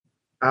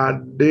I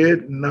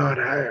did not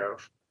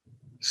have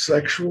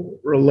sexual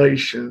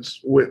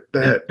relations with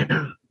that.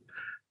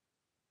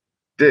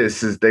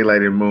 This is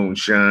Daylight and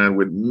Moonshine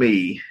with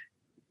me,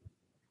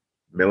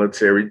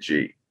 Military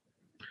G.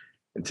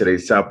 And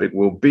today's topic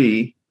will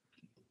be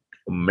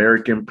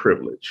American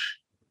privilege.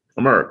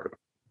 America.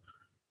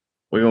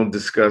 We're going to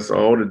discuss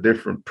all the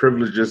different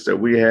privileges that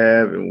we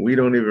have and we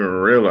don't even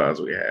realize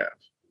we have.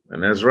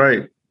 And that's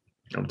right.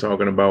 I'm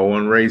talking about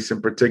one race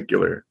in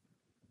particular,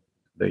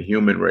 the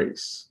human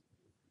race.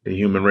 The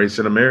human race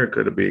in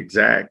America, to be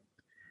exact.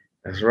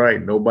 That's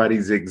right.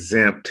 Nobody's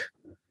exempt.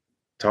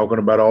 Talking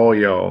about all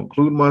y'all,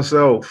 including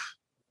myself.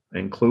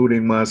 I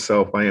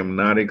am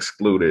not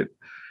excluded.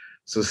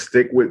 So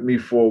stick with me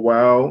for a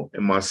while.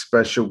 And my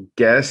special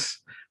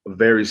guest, a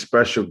very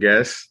special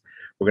guest,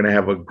 we're going to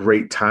have a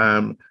great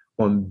time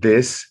on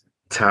this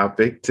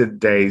topic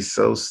today.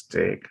 So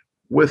stick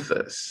with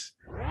us.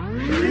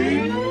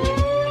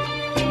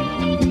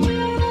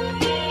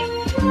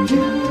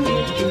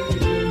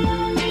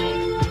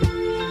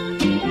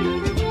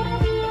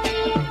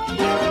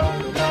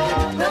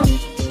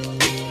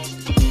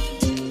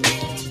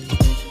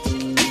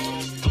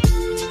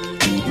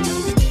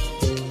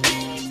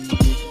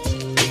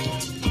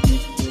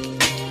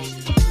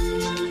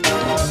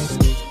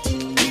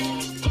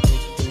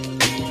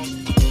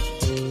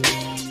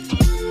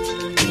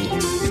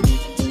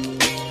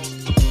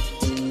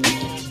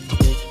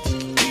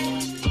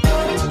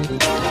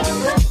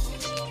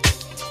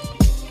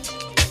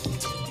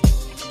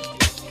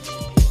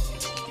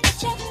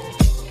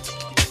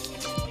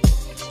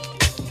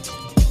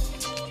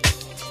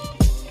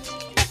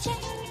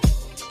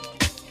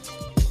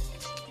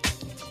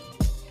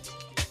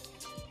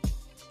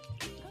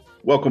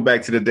 Welcome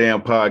back to the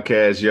damn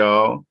podcast,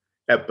 y'all.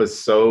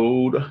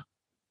 Episode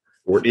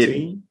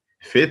 14?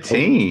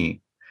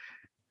 15.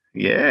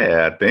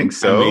 Yeah, I think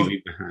so. I may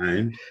be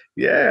behind.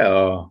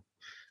 Yeah,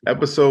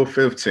 episode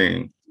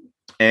 15.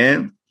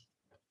 And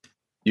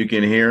you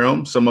can hear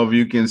him. Some of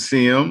you can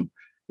see him.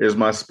 Here's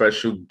my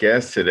special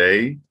guest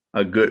today,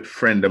 a good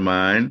friend of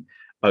mine,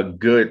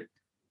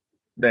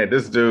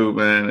 this dude,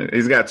 man,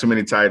 he's got too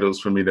many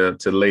titles for me to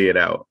lay it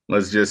out.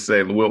 Let's just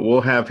say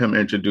we'll have him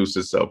introduce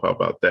himself. How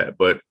about that?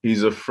 But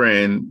he's a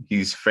friend.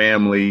 He's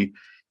family.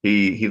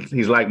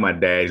 He's like my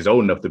dad. He's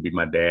old enough to be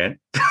my dad.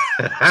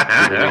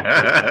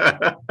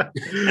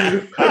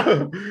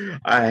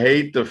 I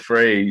hate the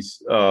phrase,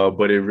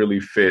 but it really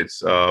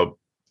fits. A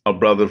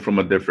brother from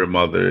a different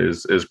mother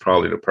is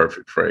probably the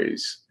perfect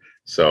phrase.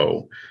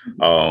 So,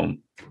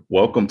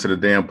 welcome to the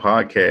damn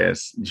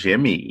podcast,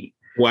 Jimmy.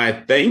 Why,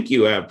 thank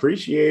you. I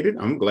appreciate it.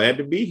 I'm glad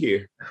to be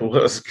here.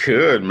 What's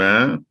good,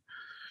 man?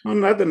 Well,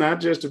 nothing. I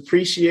just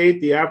appreciate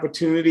the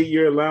opportunity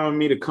you're allowing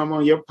me to come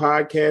on your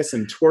podcast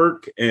and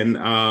twerk and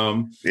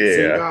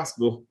sing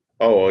gospel.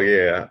 Oh,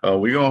 yeah.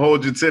 We're going to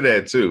hold you to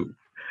that, too.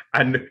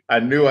 I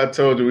knew I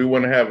told you we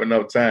wouldn't have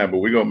enough time, but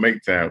we're going to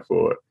make time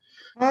for it.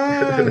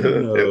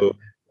 No.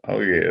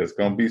 Oh, yeah. It's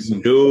going to be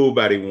some...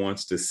 Nobody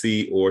wants to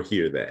see or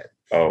hear that.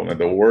 Oh, and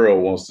the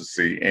world wants to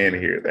see and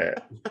hear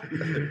that.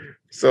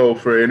 So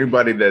for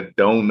anybody that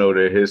don't know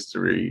the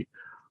history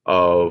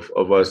of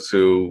us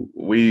two,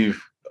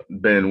 we've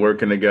been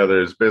working together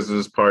as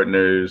business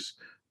partners.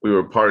 We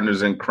were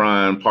partners in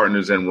crime,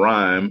 partners in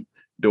rhyme,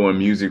 doing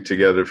music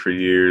together for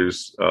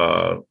years.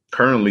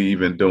 Currently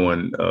even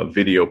doing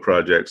video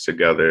projects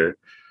together.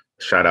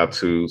 Shout out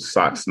to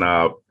Sock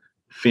Snob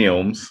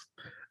Films.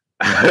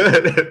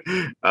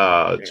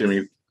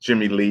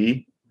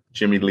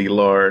 Jimmy Lee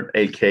Lard,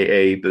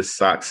 aka the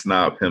Sock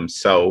Snob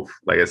himself.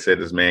 Like I said,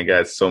 this man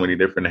got so many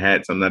different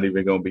hats. I'm not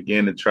even going to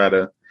begin to try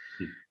to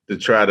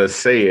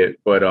say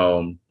it, but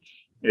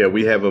yeah,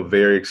 we have a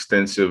very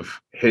extensive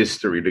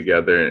history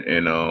together,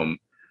 and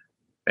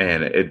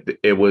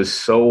it was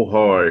so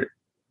hard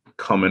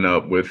coming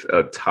up with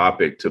a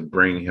topic to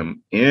bring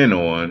him in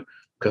on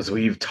because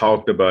we've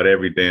talked about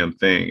every damn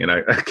thing, and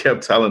I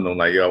kept telling him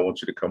like, "Yo, I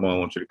want you to come on. I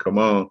want you to come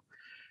on."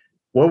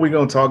 What are we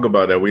going to talk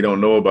about that we don't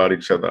know about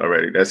each other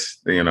already? That's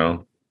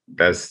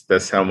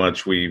how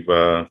much we've.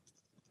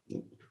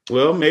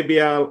 Well, maybe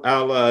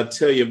I'll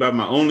tell you about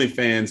my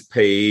OnlyFans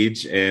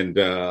page and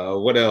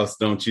what else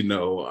don't you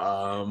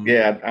know?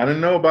 Yeah, I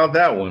didn't know about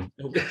that one.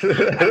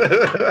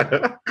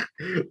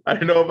 I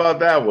didn't know about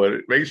that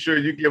one. Make sure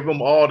you give them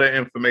all the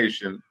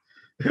information.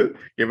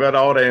 Give out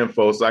all the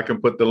info so I can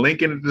put the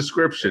link in the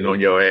description on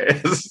your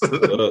ass.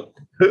 Look.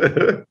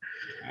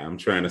 I'm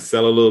trying to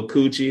sell a little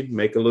coochie,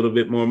 make a little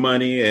bit more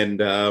money,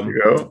 and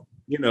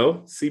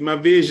see my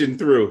vision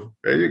through.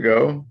 There you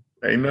go.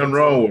 Ain't nothing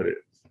wrong with it.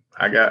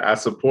 I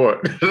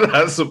support.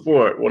 I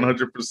support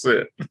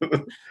 100%.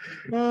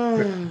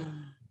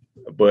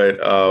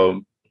 But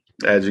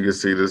as you can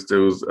see, this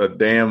dude's a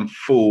damn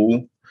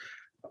fool.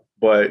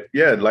 But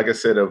yeah, like I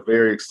said, a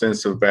very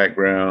extensive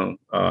background,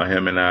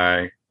 him and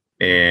I,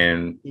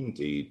 and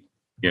indeed,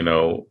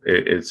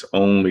 it's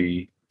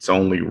only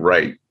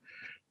right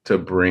to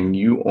bring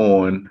you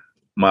on,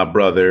 my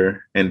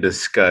brother, and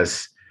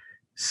discuss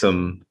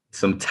some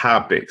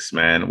topics,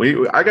 man.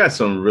 I got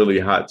some really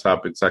hot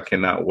topics I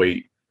cannot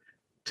wait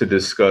to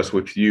discuss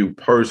with you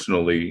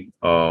personally.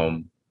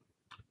 But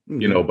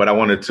I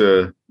wanted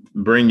to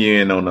bring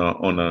you in on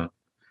a,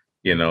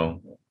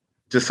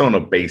 just on a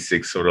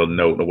basic sort of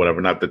note or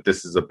whatever. Not that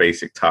this is a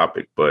basic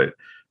topic, but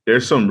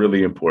there's some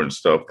really important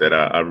stuff that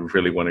I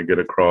really want to get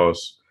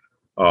across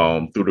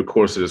through the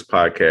course of this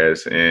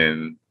podcast.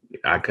 And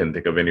I couldn't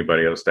think of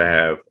anybody else to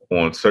have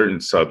on certain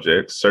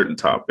subjects, certain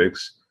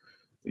topics,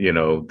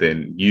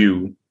 than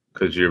you,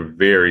 because you're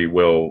very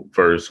well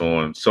versed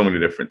on so many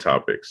different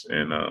topics.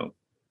 And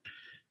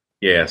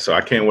so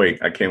I can't wait.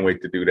 I can't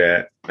wait to do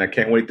that. I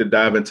can't wait to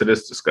dive into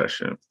this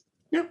discussion.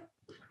 Yeah,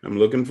 I'm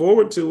looking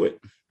forward to it.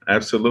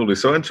 Absolutely.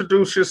 So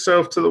introduce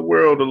yourself to the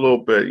world a little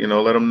bit,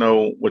 let them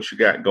know what you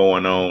got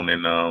going on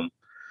and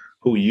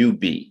who you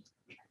be.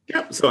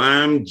 Yep. So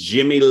I'm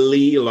Jimmy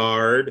Lee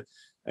Lard.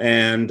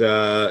 And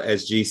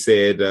as G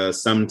said,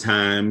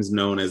 sometimes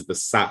known as the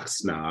Sock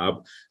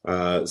Snob.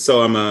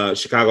 So I'm a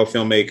Chicago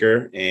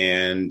filmmaker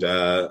and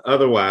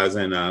otherwise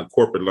in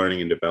corporate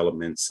learning and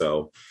development.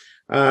 So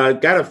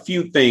got a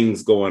few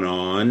things going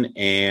on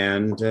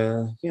and,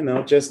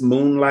 just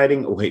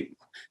moonlighting.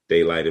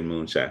 Daylight and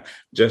moonshine.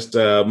 Just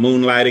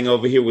moonlighting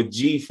over here with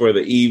G for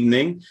the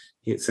evening,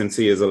 since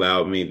he has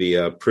allowed me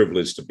the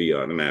privilege to be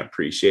on, and I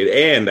appreciate it.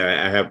 And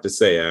I have to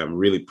say, I'm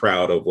really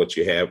proud of what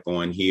you have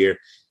going here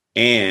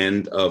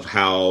and of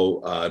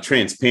how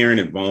transparent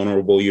and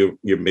vulnerable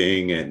you're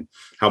being and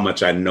how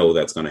much I know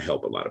that's going to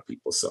help a lot of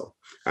people. So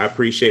I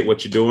appreciate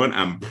what you're doing.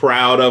 I'm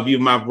proud of you,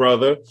 my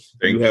brother.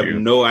 Thank you. You have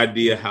no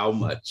idea how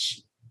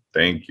much.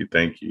 Thank you.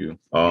 Thank you.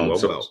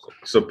 Welcome.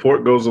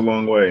 Support goes a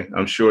long way.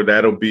 I'm sure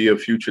that'll be a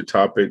future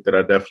topic that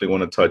I definitely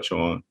want to touch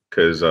on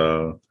because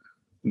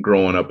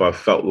growing up, I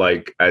felt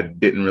like I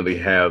didn't really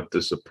have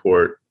the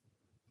support.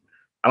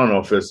 I don't know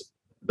if it's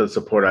the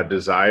support I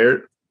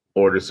desired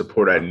or the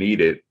support I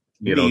needed.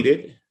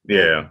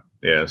 Yeah.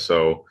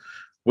 So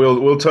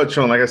we'll touch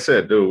on, like I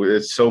said, dude,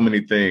 it's so many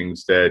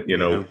things that,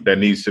 that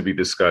needs to be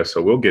discussed.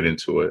 So we'll get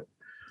into it.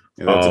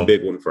 And that's a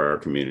big one for our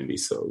community.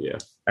 So, yeah.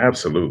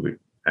 Absolutely.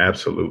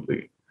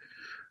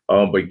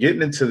 But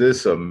getting into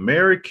this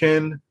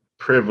American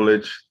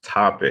privilege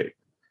topic,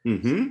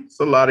 it's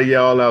a lot of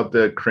y'all out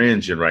there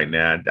cringing right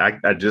now.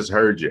 I just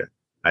heard you.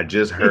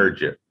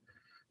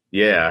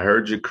 Yeah, I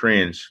heard you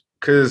cringe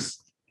because,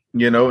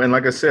 and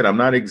like I said, I'm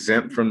not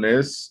exempt from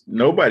this.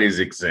 Nobody's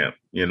exempt,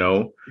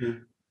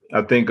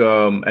 I think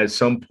at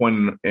some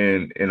point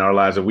in our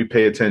lives, if we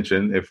pay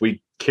attention, if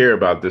we care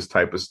about this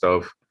type of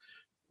stuff,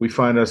 we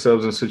find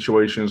ourselves in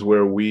situations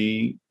where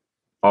we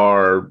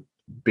are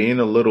being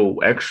a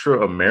little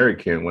extra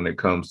American when it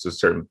comes to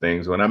certain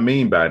things. What I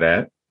mean by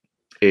that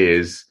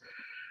is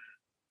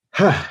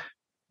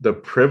the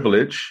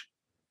privilege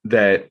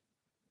that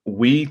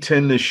we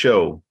tend to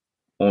show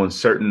in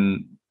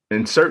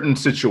certain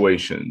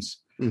situations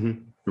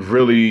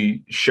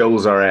really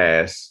shows our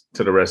ass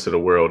to the rest of the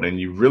world. And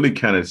you really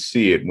kind of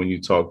see it when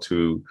you talk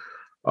to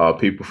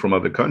people from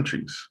other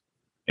countries.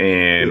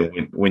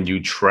 And when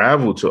you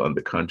travel to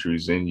other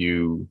countries and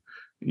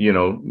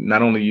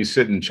not only you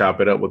sit and chop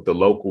it up with the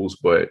locals,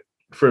 but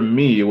for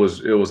me, it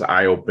was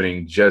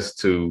eye-opening just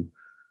to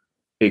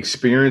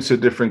experience a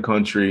different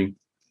country.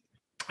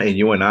 And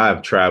you and I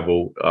have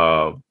traveled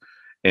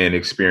and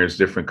experienced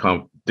different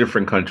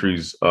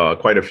countries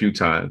quite a few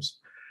times.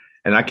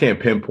 And I can't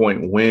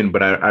pinpoint when,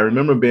 but I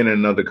remember being in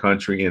another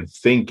country and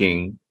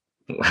thinking,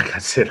 like I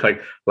said,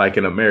 like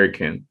an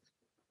American.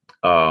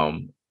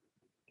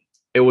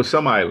 It was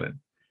some island,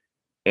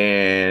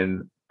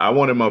 and I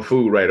wanted my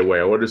food right away.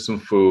 I ordered some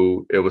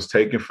food. It was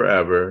taking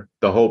forever.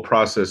 The whole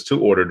process to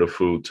order the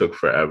food took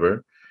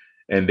forever.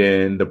 And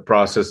then the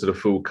process of the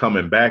food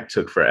coming back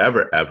took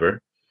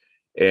forever.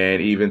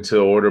 And even to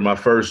order my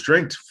first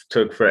drink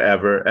took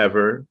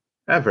forever.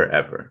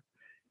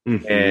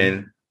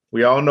 And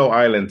we all know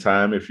island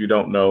time. If you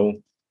don't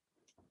know,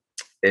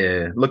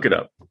 look it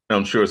up.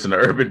 I'm sure it's in the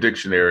Urban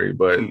Dictionary,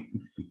 but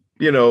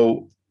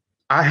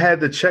I had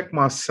to check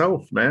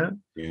myself,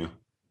 man. Yeah.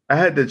 I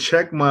had to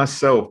check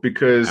myself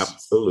because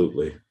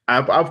absolutely.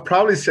 I've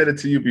probably said it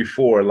to you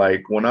before.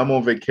 Like when I'm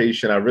on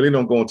vacation, I really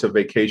don't go into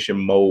vacation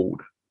mode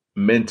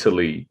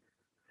mentally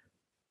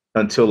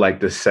until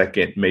like the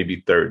second,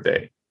 maybe third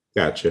day.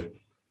 Gotcha.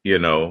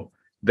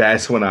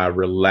 That's when I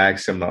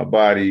relax in my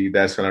body.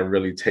 That's when I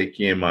really take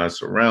in my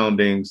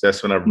surroundings.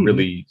 That's when I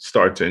really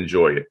start to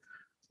enjoy it.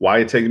 Why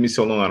it taking me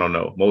so long, I don't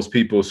know. Most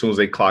people, as soon as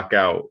they clock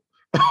out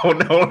on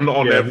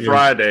that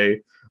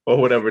Friday or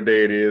whatever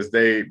day it is,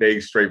 they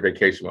straight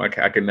vacation. I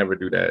can never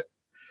do that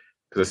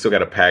because I still got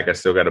to pack. I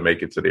still got to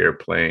make it to the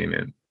airplane,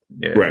 and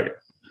right.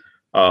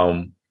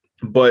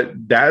 But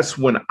that's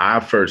when I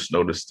first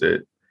noticed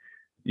it.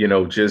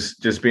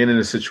 Just being in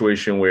a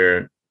situation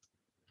where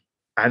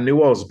I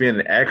knew I was being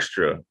an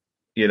extra.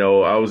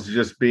 I was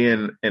just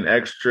being an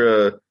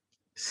extra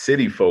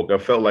city folk. I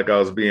felt like I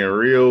was being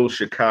real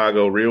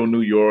Chicago, real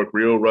New York,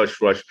 real rush.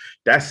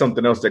 That's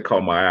something else that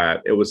caught my eye.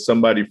 It was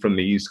somebody from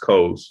the East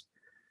Coast,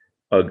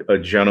 a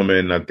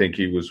gentleman. I think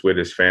he was with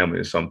his family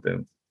or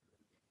something.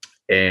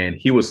 And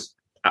he was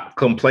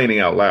complaining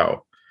out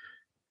loud.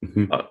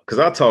 Because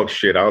I'll talk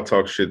shit. I'll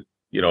talk shit,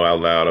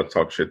 out loud. I'll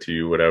talk shit to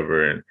you,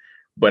 whatever.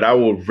 But I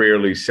will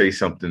rarely say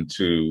something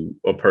to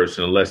a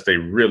person unless they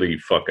really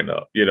fucking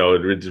up.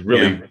 It's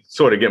really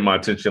sort of get my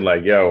attention.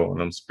 Like, yo, and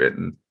I'm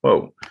spitting.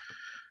 Whoa,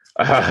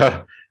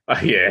 yeah.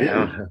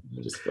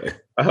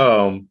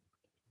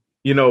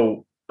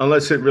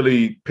 Unless it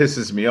really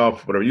pisses me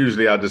off, whatever.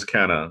 Usually, I'll just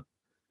kind of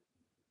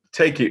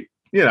take it.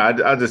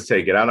 I just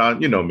take it. I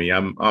don't. You know me.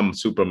 I'm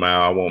super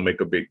mild. I won't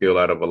make a big deal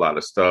out of a lot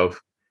of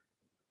stuff.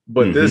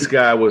 But this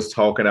guy was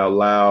talking out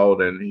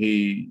loud, and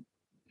he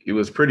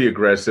was pretty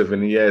aggressive,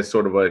 and he had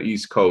sort of an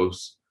East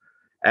Coast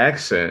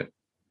accent.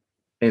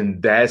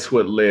 And that's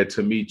what led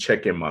to me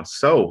checking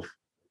myself,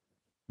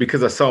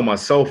 because I saw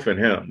myself in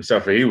him.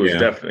 Except for he was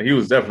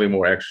definitely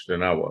more extra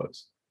than I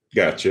was.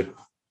 Gotcha.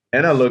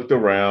 And I looked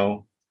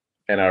around,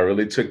 and I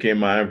really took in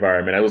my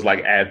environment. I was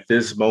like, at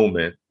this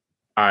moment,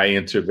 I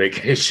enter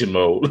vacation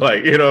mode.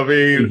 Like, you know what I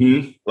mean?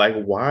 Mm-hmm.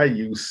 Like, why are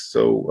you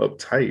so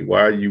uptight?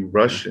 Why are you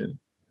rushing?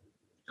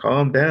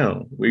 Calm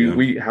down.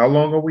 We how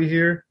long are we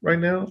here right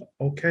now?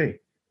 Okay.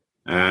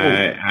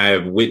 I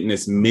have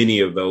witnessed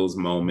many of those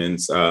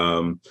moments.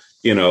 Like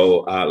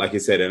you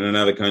said, in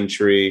another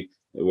country,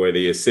 whether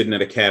you're sitting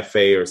at a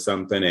cafe or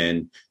something,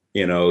 and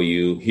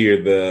you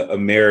hear the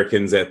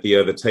Americans at the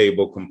other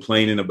table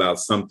complaining about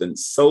something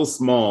so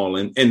small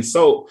and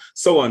so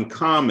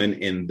uncommon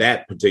in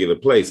that particular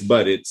place,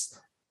 but it's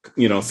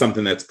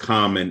something that's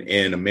common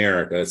in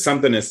America.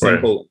 Something as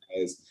simple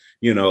as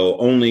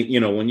only,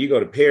 when you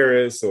go to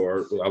Paris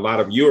or a lot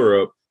of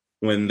Europe,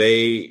 when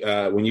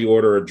you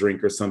order a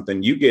drink or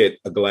something, you get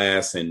a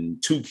glass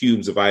and 2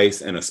 cubes of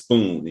ice and a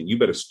spoon, and you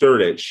better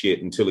stir that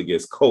shit until it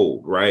gets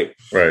cold, right?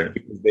 Right.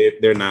 Because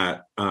they're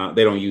not,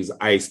 they don't use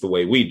ice the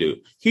way we do.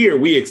 Here,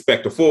 we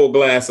expect a full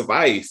glass of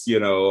ice,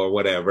 or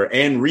whatever,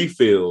 and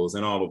refills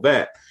and all of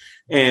that.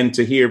 And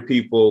to hear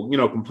people,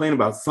 complain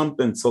about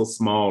something so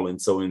small and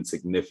so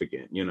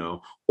insignificant,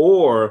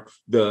 or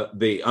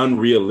the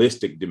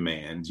unrealistic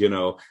demands.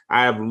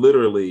 I've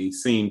literally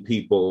seen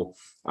people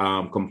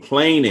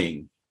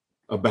complaining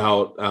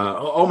about,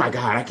 oh my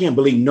God, I can't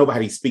believe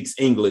nobody speaks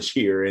English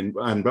here and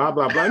blah,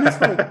 blah, blah. And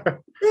it's like,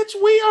 bitch,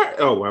 we are.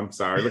 Oh, I'm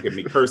sorry. Look at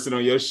me cursing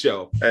on your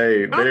show.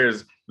 Hey,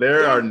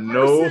 there are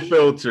no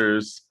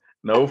filters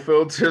on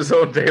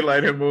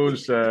Daylight and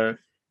Moonshine.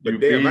 But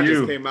damn, I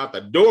just came out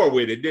the door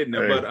with it, didn't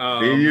I? Hey,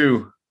 but be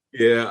you.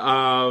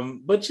 Yeah.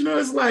 But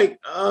it's like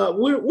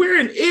we're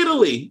in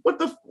Italy. What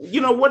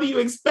do you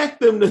expect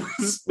them to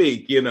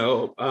speak?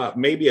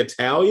 Maybe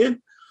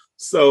Italian.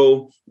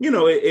 So,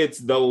 it's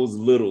those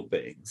little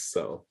things.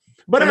 So,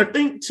 but I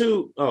think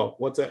too. Oh,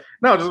 what's that?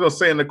 No, I was just gonna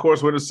say, and of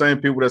course, we're the same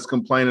people that's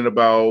complaining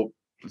about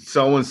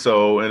so and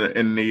so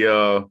in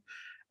the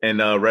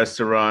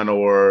restaurant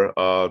or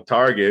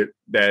Target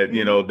that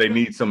they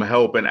need some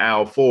help in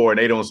aisle 4 and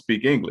they don't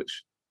speak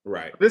English.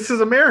 Right. This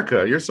is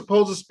America. You're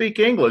supposed to speak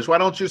English. Why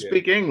don't you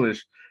speak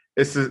English?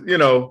 It's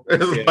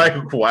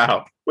like,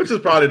 wow. Which is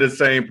probably the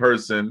same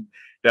person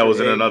that was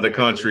in another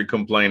country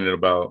complaining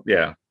about.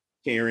 Yeah.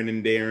 Karen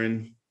and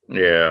Darren.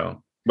 Yeah.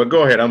 But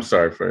go ahead. I'm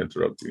sorry for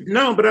interrupting you.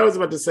 No, but I was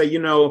about to say,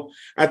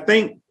 I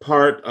think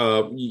part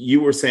of,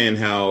 you were saying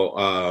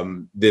how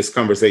this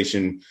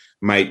conversation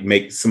might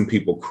make some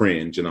people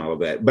cringe and all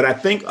of that. But I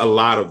think a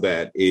lot of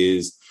that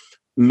is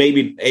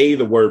maybe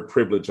the word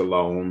privilege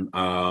alone,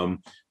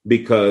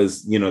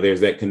 because,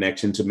 there's that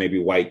connection to maybe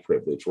white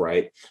privilege,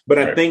 right? But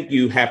I think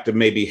you have to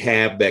maybe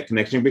have that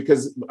connection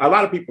because a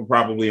lot of people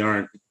probably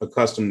aren't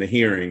accustomed to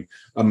hearing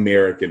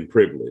American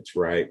privilege,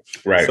 right?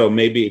 Right. So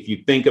maybe if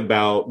you think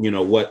about,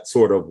 what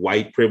sort of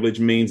white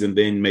privilege means, and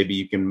then maybe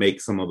you can make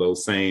some of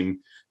those same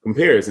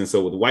comparisons.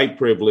 So with white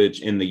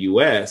privilege in the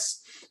U.S.,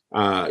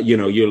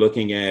 you're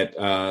looking at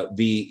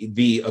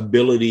the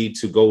ability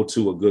to go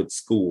to a good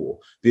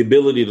school, the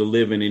ability to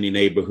live in any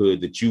neighborhood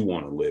that you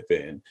want to live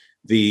in,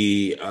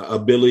 the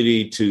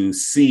ability to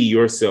see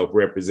yourself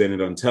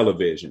represented on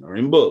television or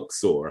in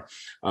books or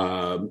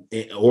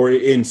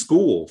in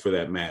school for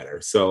that matter.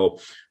 So,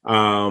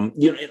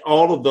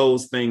 all of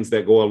those things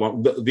that go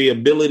along, the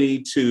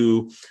ability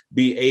to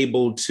be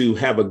able to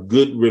have a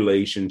good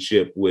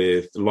relationship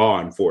with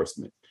law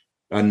enforcement,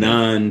 a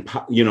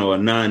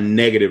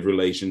non-negative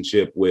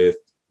relationship with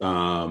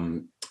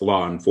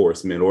law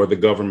enforcement or the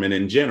government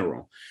in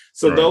general.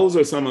 So those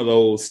are some of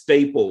those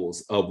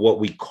staples of what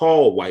we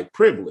call white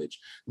privilege.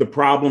 The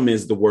problem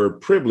is the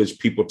word privilege,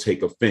 people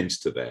take offense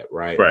to that,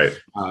 right? Right.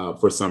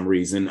 For some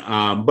reason.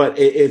 But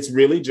it's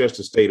really just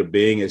a state of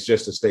being. It's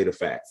just a state of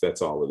facts.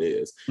 That's all it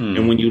is.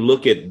 And when you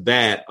look at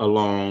that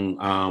along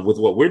with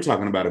what we're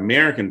talking about,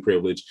 American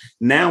privilege,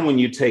 now when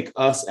you take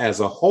us as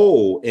a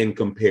whole and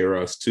compare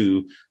us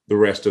to the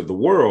rest of the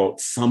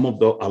world,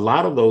 a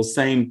lot of those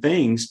same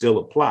things still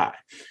apply.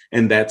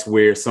 And that's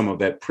where some of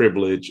that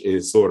privilege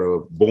is sort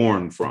of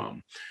born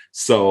from.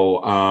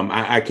 So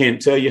I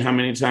can't tell you how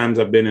many times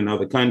I've been in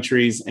other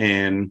countries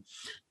and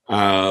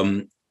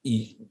from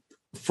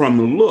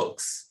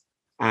looks,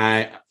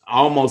 I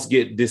almost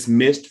get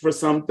dismissed for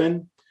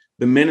something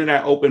the minute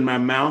I open my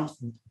mouth,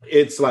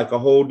 it's like a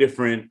whole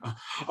different,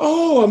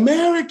 oh,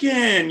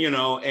 American,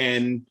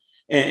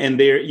 and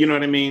there, you know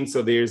what I mean?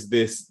 So there's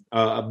this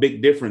a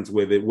big difference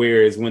with it.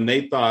 Whereas when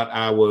they thought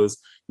I was,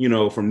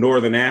 from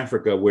Northern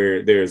Africa,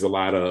 where there's a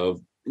lot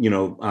of,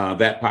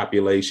 that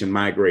population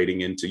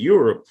migrating into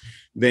Europe,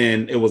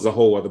 then it was a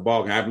whole other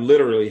ballgame. I've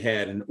literally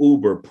had an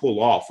Uber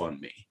pull off on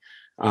me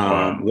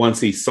once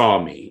he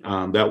saw me.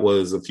 That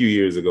was a few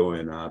years ago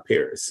in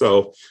Paris.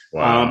 So,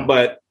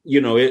 but,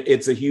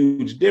 it's a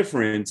huge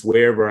difference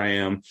wherever I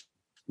am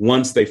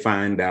once they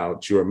find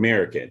out you're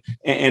American.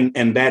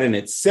 And that in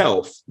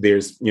itself,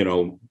 there's,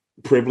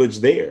 privilege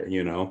there,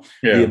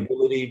 the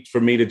ability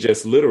for me to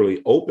just literally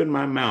open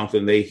my mouth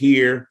and they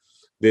hear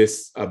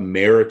this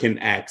American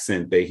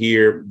accent, they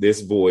hear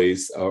this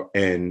voice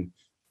and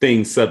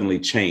things suddenly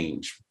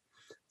change.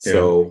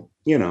 So,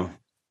 Yeah,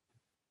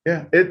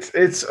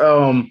 it's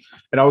and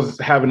I was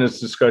having this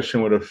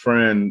discussion with a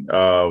friend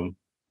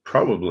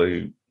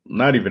probably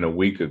not even a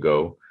week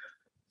ago.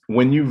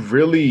 When you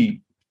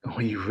really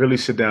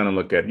sit down and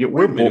look at it,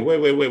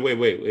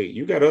 wait.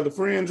 You got other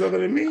friends other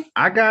than me?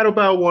 I got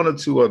about one or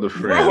two other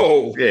friends.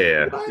 Bro,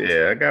 yeah, what?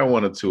 Yeah, I got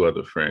one or two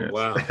other friends.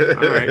 Wow. All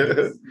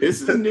right.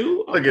 This is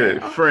new. Look at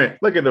it, friend.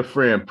 Look at the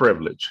friend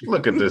privilege.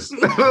 Look at this.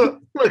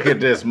 Look at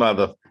this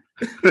mother.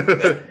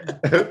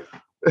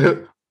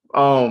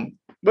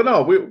 But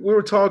no, we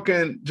were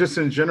talking just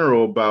in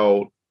general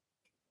about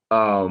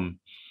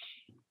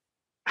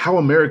how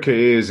America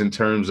is in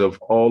terms of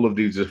all of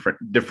these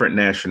different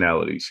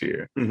nationalities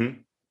here. Mm-hmm.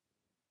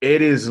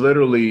 It is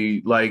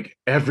literally like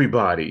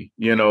everybody,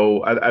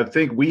 I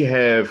think we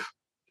have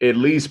at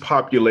least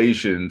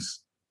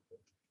populations,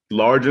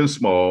 large and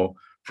small,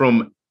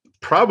 from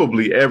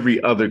probably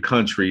every other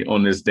country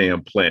on this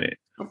damn planet.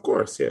 Of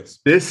course, yes.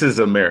 This is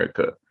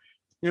America.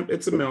 Yep,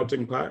 it's a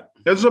melting pot.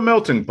 It's a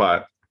melting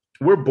pot.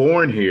 We're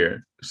born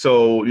here.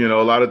 So,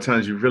 a lot of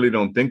times you really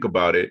don't think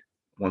about it.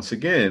 Once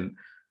again,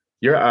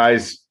 your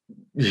eyes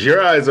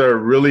are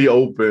really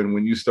open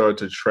when you start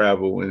to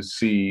travel and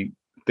see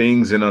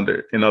things in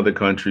other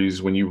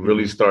countries, when you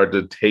really start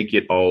to take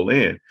it all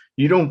in.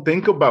 You don't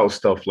think about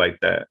stuff like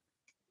that.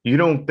 You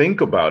don't think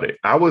about it.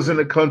 I was in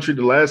the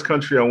last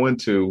country I went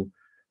to,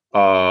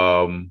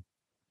 I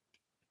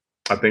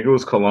think it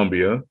was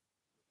Colombia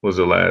was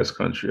the last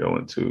country I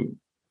went to.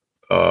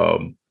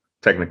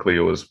 Technically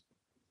it was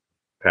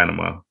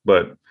Panama,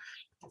 but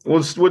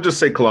we'll just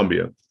say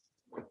Colombia.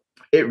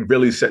 It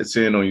really sets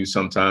in on you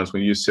sometimes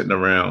when you're sitting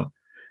around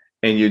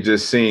and you're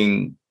just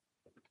seeing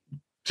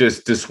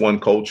just this one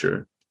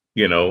culture.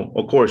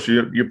 Of course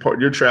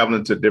you're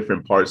traveling to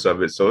different parts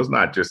of it, so it's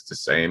not just the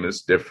same,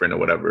 it's different or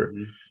whatever.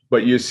 Mm-hmm.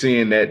 But you're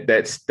seeing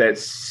that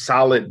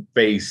solid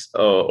base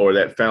or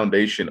that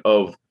foundation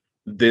of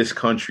this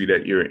country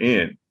that you're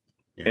in.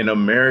 In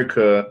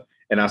America,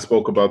 and I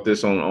spoke about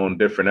this on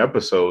different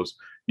episodes,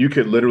 you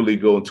could literally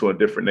go into a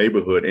different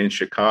neighborhood in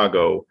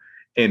Chicago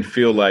and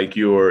feel like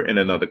you're in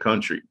another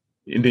country.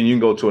 And then you can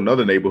go to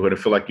another neighborhood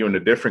and feel like you're in a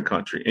different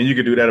country. And you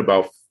could do that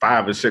about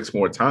 5 or 6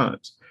 more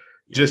times,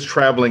 just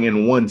traveling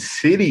in one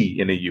city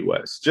in the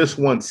US, just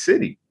one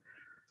city.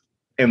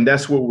 And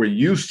that's what we're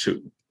used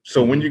to.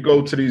 So when you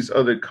go to these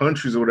other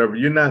countries or whatever,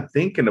 you're not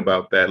thinking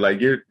about that.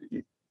 Like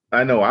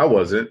I know I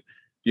wasn't,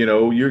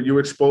 you're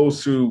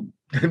exposed to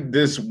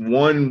this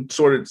one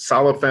sort of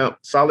solid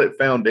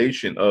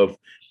foundation of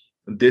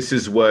this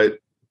is what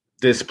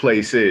this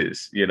place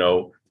is,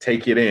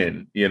 take it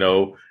in,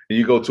 and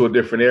you go to a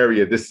different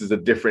area. This is a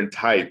different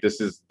type. This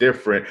is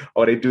different.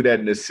 Oh, they do that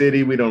in the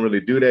city. We don't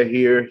really do that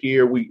here.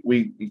 Here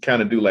we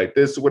kind of do like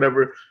this or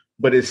whatever,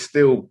 but it's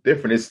still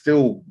different. It's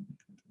still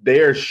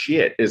their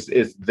shit.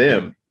 It's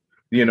them,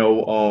 we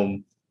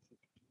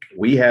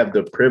have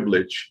the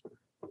privilege,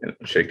 and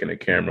I'm shaking the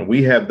camera.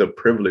 We have the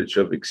privilege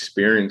of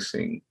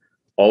experiencing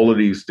all of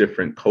these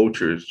different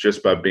cultures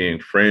just by being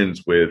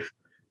friends with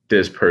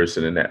this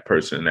person and that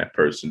person and that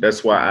person.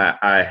 That's why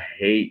I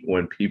hate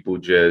when people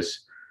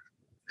just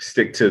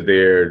stick to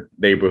their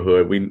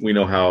neighborhood. We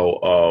know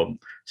how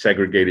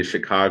segregated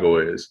Chicago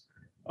is.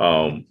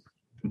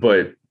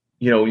 But,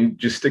 you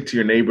just stick to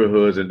your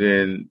neighborhoods and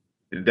then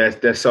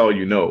that's all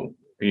and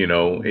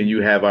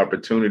you have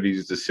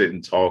opportunities to sit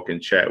and talk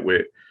and chat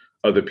with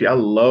other people. I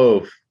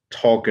love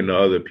talking to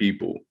other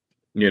people.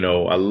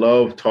 I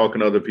love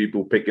talking to other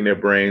people, picking their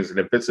brains. And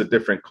if it's a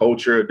different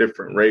culture, a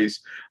different race,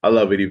 I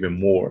love it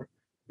even more.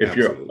 If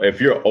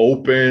you're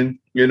open,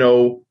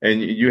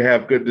 and you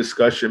have good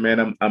discussion,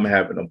 man, I'm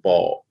having a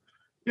ball.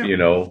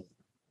 Yeah.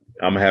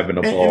 I'm having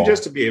a ball. And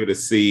just to be able to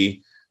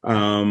see get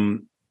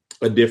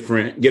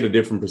a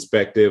different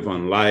perspective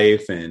on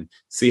life and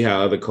see how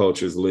other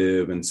cultures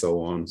live and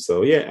so on.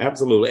 So yeah,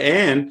 absolutely.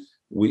 And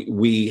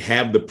we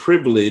have the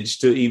privilege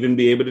to even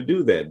be able to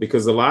do that,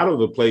 because a lot of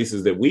the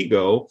places that we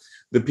go,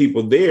 the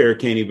people there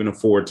can't even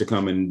afford to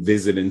come and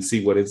visit and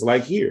see what it's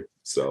like here.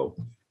 So,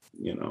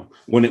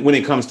 when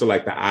it comes to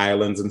like the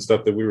islands and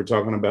stuff that we were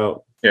talking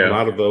about, a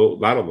lot of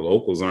the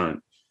locals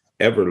aren't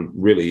ever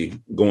really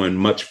going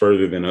much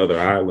further than other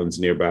islands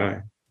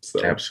nearby.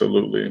 So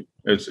absolutely,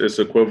 it's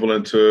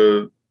equivalent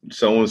to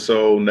so and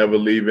so never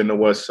leaving the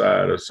West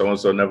Side, or so and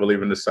so never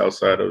leaving the South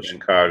Side of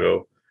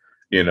Chicago.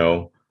 You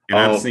know, and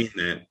I've seen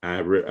that. I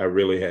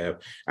really have.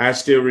 I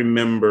still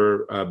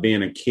remember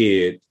being a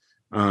kid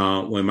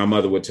when my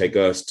mother would take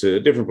us to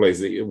different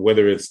places,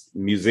 whether it's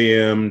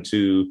museum,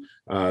 to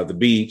the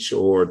beach,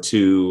 or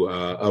to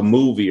a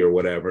movie or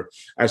whatever.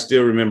 I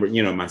still remember,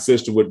 my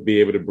sister would be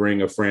able to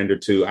bring a friend or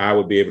two. I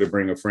would be able to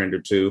bring a friend or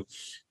two.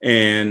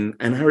 And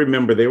I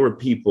remember there were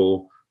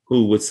people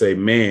who would say,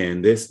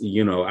 man,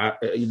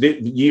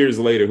 years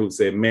later, who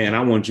said, man, I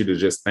want you to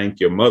just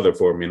thank your mother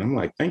for me. And I'm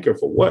like, thank her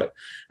for what?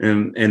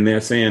 And they're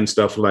saying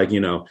stuff like,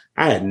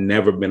 I had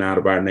never been out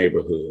of our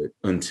neighborhood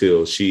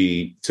until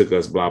she took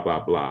us, blah, blah,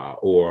 blah.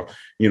 Or,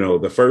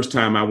 the first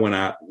time I went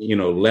out,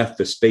 left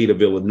the state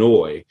of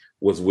Illinois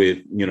was with,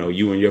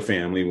 you and your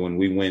family when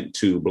we went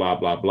to blah,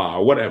 blah, blah,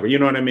 or whatever. You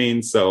know what I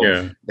mean? So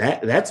yeah.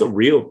 That's a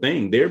real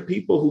thing. There are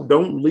people who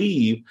don't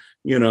leave,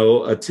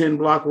 a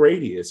 10-block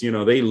radius.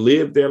 They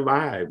live their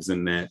lives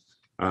in that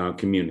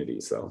community.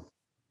 So,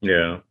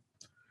 yeah,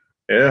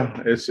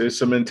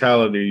 it's a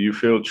mentality. You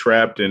feel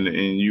trapped, and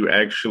you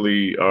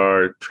actually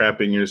are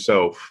trapping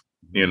yourself,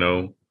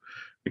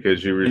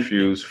 because you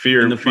refuse.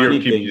 Fear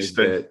keeps you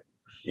stuck.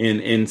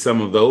 In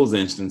some of those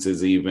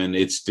instances, even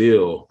it's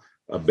still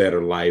a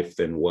better life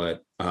than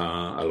what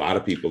a lot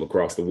of people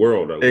across the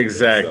world are living.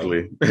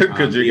 Exactly.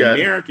 So, the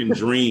American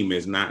dream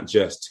is not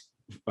just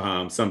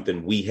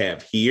something we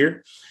have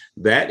here.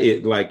 That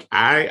is like,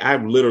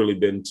 I've literally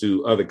been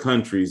to other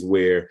countries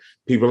where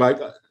people are like,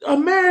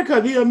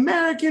 America, the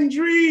American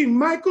dream,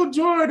 Michael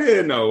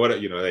Jordan, or what,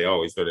 they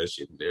always throw that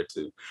shit in there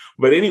too.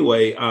 But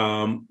anyway,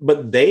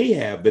 but they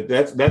have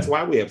that's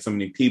why we have so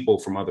many people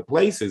from other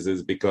places,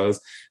 is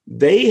because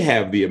they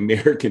have the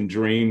American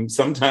dream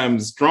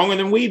sometimes stronger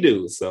than we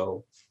do.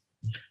 So,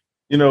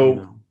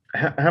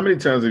 how many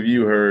times have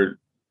you heard,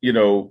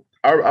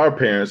 our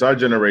parents, our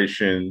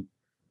generation,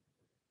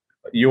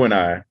 you and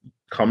I,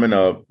 coming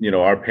up,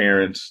 our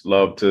parents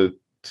love to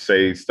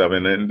say stuff.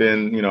 And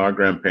then, our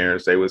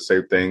grandparents, they would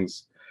say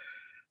things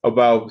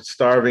about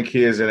starving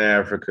kids in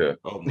Africa.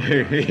 Oh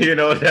my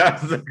God.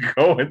 That's the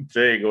going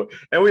thing.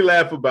 And we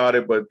laugh about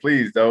it, but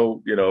please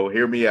don't,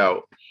 hear me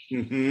out.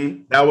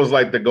 Mm-hmm. That was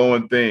like the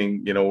going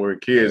thing, where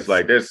kids,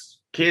 like, there's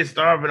kids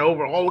starving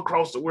all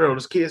across the world.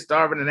 There's kids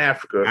starving in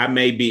Africa. I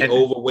may be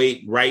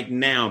overweight right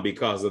now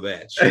because of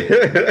that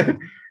shit.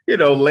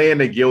 Laying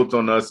the guilt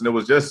on us. And it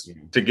was just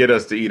to get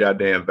us to eat our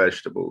damn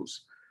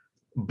vegetables.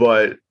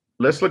 But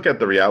let's look at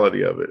the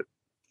reality of it.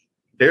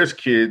 There's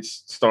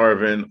kids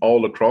starving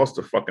all across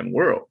the fucking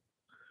world.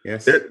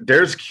 Yes.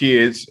 There's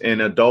kids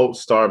and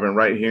adults starving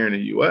right here in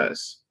the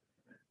US,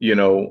 and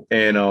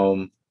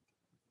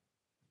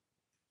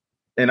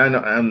I know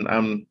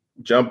I'm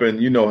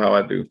jumping, how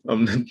I do.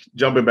 I'm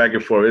jumping back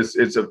and forth.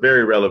 It's a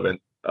very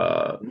relevant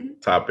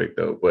topic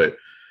though, but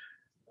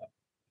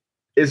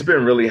it's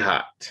been really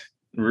hot.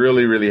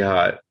 Really, really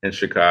hot in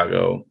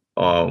Chicago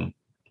for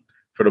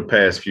the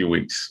past few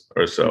weeks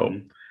or so.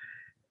 Mm-hmm.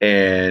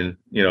 And,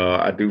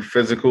 I do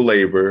physical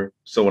labor.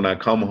 So when I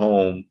come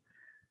home,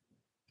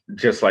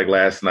 just like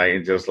last night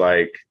and just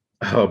like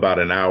about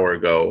an hour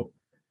ago,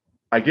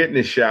 I get in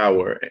the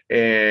shower,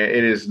 and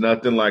it is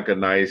nothing like a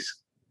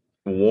nice,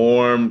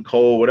 warm,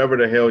 cold, whatever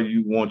the hell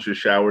you want your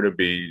shower to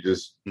be. You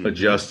just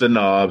adjust the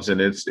knobs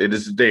and it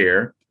is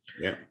there.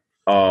 Yeah.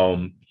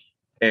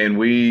 And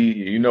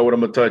we, what I'm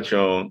gonna touch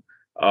on.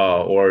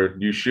 Or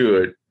you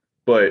should,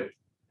 but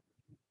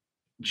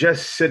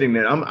just sitting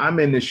there, I'm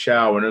in the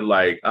shower and they're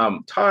like,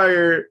 I'm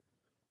tired,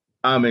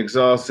 I'm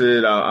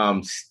exhausted,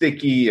 I'm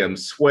sticky, I'm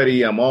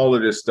sweaty, I'm all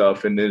of this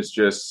stuff. And it's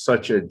just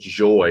such a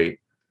joy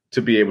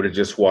to be able to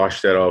just wash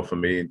that off of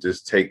me and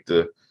just take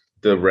the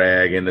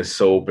rag and the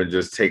soap and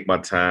just take my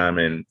time.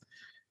 And,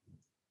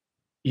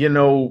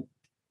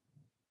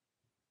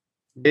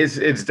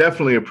 it's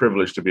definitely a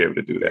privilege to be able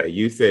to do that.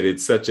 You said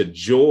it's such a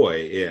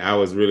joy. Yeah, I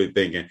was really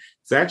thinking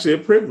it's actually a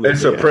privilege.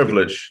 It's a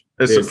privilege.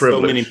 It's a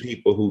privilege. So many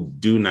people who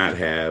do not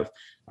have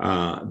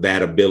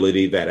that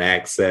ability, that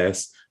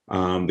access.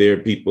 There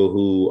are people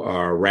who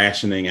are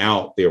rationing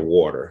out their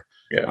water.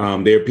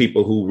 Yeah. There are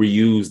people who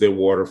reuse their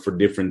water for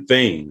different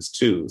things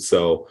too.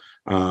 So,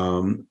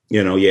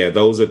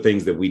 those are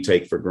things that we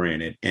take for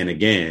granted. And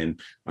again,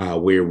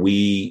 where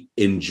we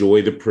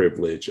enjoy the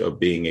privilege of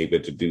being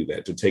able to do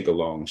that, to take a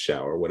long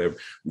shower, whatever.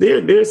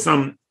 There's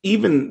some,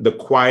 even the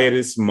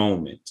quietest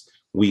moment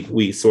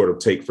we sort of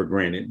take for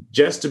granted,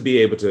 just to be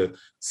able to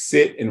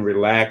sit and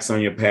relax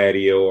on your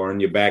patio or on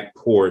your back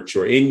porch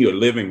or in your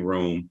living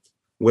room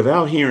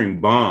without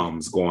hearing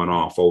bombs going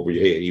off over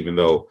your head, even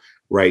though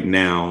right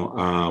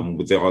now,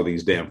 with all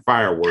these damn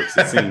fireworks,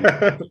 it seems.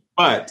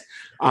 But,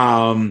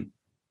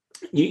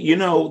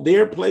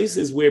 there are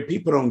places where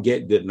people don't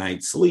get good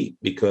night's sleep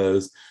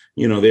because,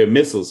 there are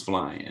missiles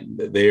flying.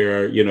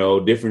 There are,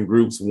 different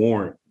groups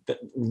warned.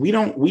 We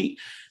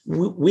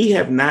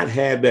have not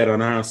had that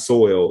on our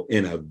soil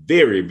in a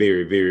very,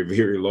 very, very,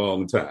 very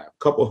long time, a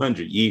couple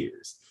hundred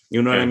years.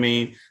 You know what I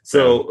mean?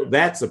 So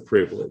that's a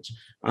privilege.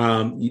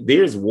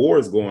 There's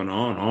wars going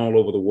on all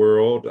over the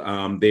world.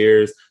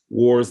 There's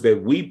wars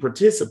that we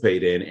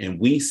participate in, and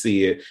we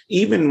see it.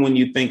 Even when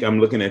you think I'm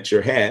looking at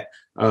your hat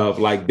of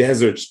like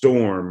Desert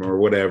Storm or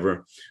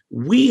whatever,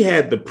 we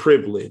had the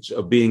privilege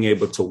of being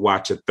able to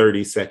watch a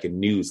 30-second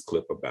news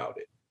clip about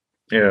it.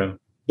 Yeah.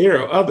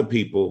 There are other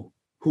people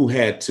who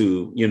had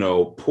to,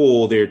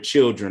 pull their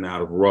children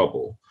out of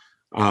rubble.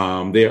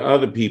 There are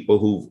other people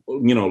who,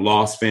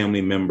 lost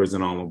family members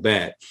and all of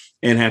that,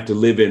 and have to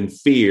live in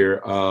fear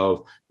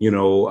of,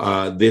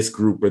 this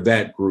group or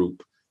that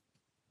group.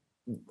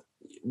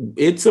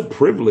 It's a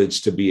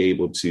privilege to be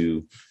able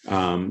to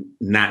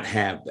not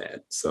have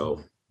that.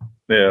 So,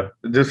 yeah,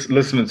 just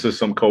listening to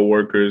some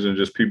coworkers and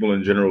just people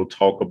in general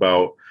talk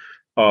about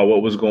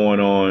what was going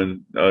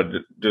on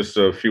just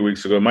a few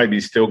weeks ago. It might be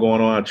still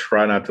going on. I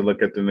try not to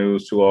look at the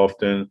news too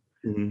often.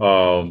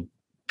 Mm-hmm.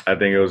 I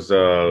think it was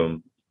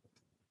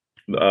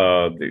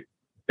the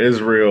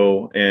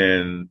Israel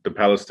and the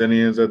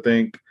Palestinians, I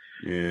think.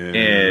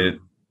 Yeah.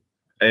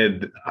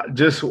 And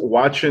just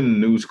watching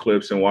news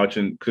clips and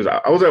watching, because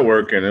I was at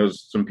work and there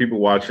was some people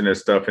watching that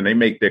stuff and they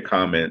make their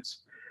comments.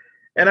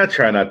 And I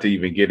try not to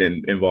even get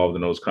involved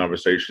in those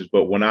conversations.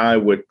 But when I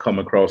would come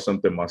across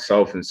something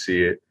myself and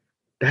see it,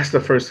 that's the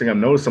first thing I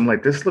noticed. I'm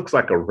like, this looks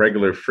like a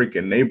regular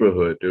freaking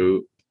neighborhood,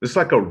 dude. It's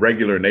like a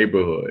regular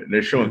neighborhood. And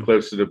they're showing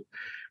clips of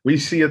we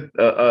see a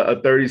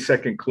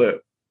 30-second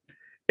clip.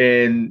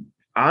 And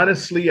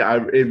honestly,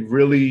 it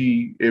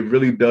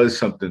really does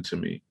something to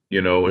me. It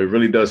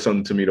really does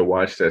something to me to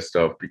watch that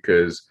stuff,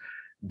 because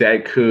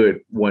that could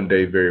one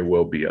day very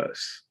well be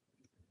us,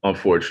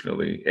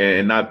 unfortunately.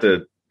 And not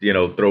to,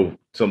 throw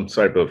some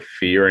type of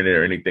fear in it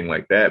or anything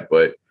like that,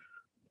 but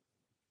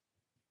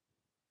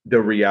the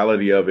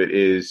reality of it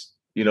is,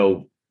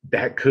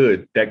 that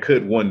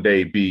could one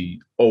day be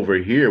over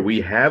here.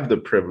 We have the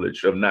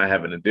privilege of not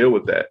having to deal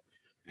with that.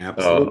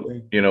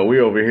 Absolutely.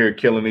 We're over here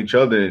killing each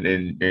other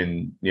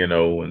and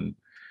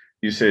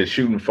you said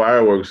shooting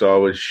fireworks,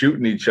 always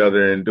shooting each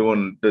other and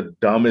doing the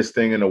dumbest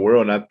thing in the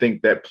world. And I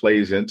think that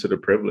plays into the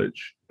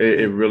privilege.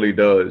 It really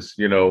does.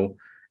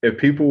 If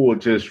people will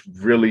just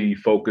really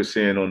focus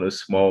in on the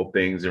small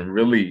things and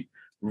really,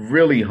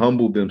 really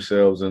humble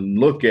themselves and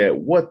look at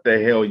what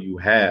the hell you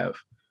have,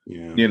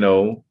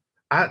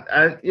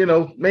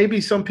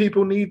 maybe some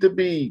people need to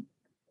be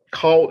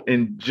caught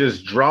and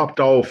just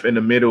dropped off in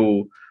the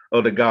middle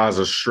of the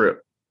Gaza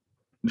Strip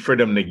for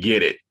them to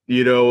get it.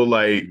 Maybe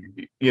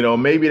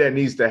that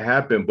needs to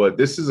happen, but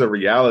this is a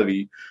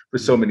reality for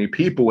so many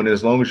people. And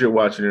as long as you're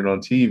watching it on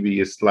TV,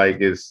 it's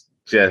like, it's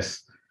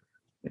just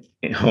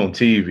on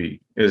TV.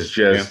 It's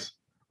just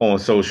on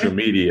social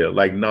media.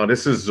 Like, no,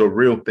 this is a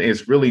real thing.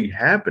 It's really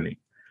happening.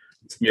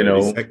 It's a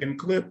 30-second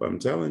clip, I'm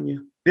telling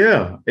you.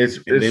 Yeah.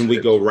 Then we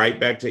go right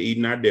back to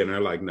eating our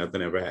dinner like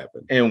nothing ever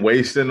happened. And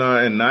wasting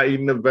and not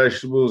eating the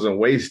vegetables and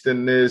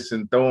wasting this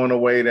and throwing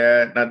away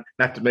that.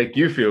 Not to make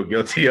you feel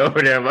guilty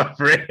over there, my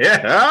friend.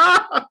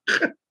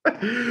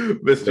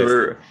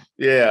 Mr.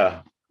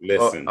 Yeah.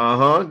 Listen.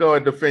 Go ahead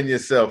and defend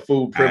yourself.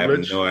 Food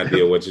privilege. I have no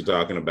idea what you're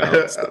talking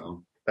about.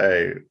 So.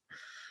 Hey,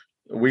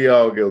 we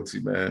all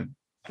guilty, man.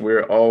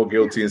 We're all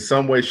guilty in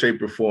some way,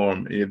 shape, or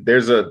form.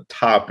 There's a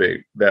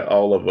topic that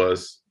all of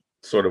us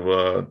sort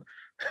of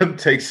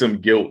take some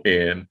guilt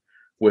in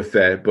with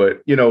that.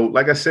 But,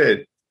 like I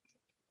said,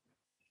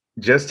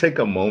 just take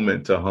a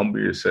moment to humble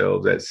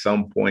yourselves at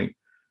some point.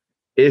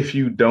 If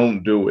you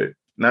don't do it,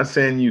 not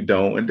saying you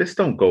don't, and this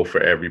don't go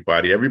for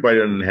everybody. Everybody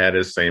doesn't have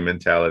the same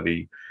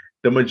mentality.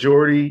 The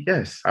majority,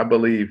 yes, I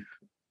believe,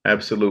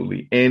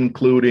 absolutely,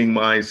 including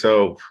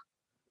myself.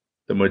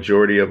 The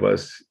majority of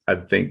us, I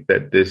think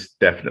that this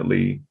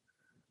definitely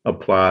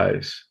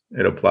applies.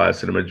 It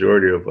applies to the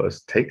majority of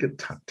us. Take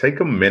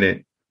a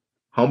minute,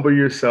 humble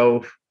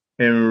yourself,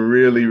 and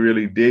really,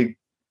 really dig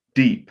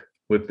deep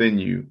within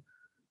you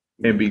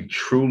and be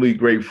truly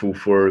grateful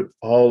for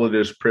all of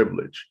this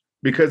privilege.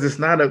 Because it's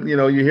not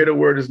you hear the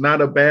word, it's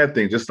not a bad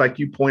thing. Just like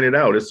you pointed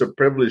out, it's a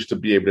privilege to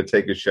be able to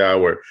take a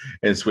shower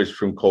and switch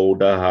from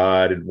cold to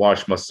hot and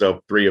wash myself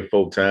 3 or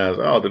 4 times.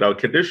 Oh, did I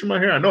condition my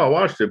hair? I know I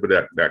washed it, but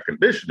did I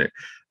condition it?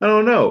 I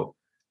don't know.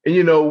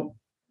 And,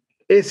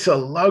 it's a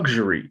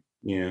luxury.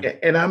 Yeah.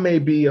 And I may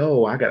be,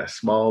 I got a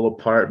small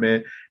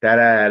apartment,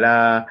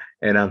 and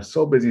I'm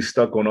so busy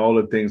stuck on all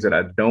the things that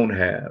I don't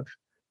have.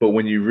 But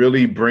when you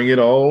really bring it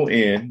all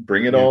in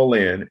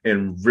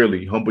and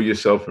really humble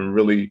yourself and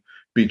really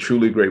be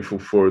truly grateful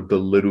for the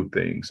little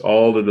things,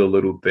 all of the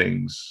little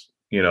things,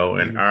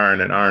 an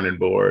ironing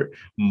board,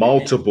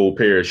 multiple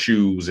pair of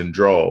shoes and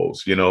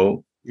drawers,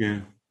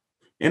 Yeah.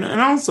 And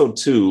also,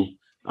 too,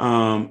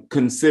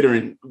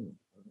 considering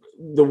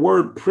the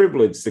word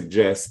privilege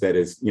suggests that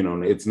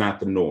it's not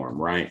the norm,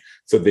 right?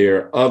 So there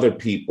are other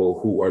people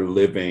who are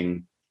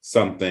living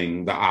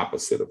something the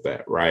opposite of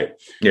that,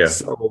 right? Yeah.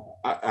 So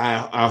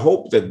I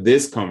hope that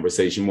this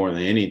conversation, more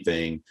than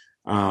anything,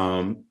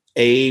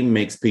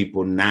 makes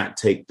people not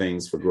take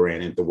things for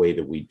granted the way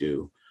that we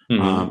do.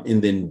 Mm-hmm.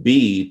 And then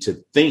B,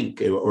 to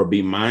think or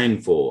be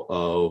mindful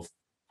of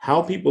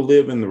how people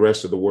live in the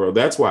rest of the world.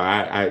 That's why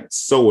I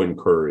so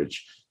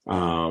encourage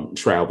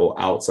travel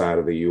outside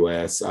of the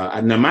U.S.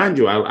 Now, mind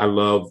you, I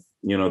love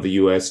the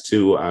US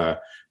too. I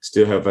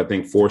still have, I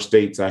think, 4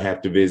 states I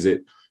have to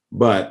visit.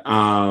 But,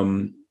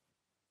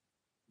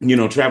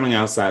 traveling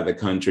outside the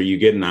country, you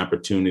get an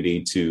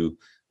opportunity to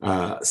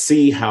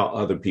see how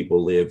other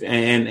people live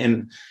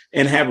and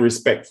have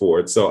respect for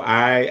it. So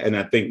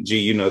I think, G,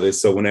 you know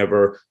this. So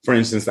whenever, for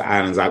instance, the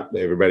islands,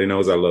 everybody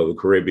knows I love the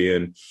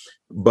Caribbean,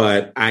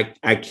 but I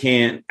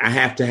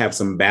have to have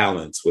some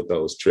balance with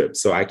those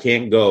trips. So I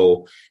can't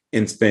go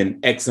and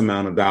spend X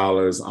amount of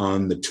dollars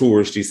on the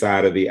touristy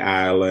side of the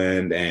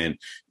island and,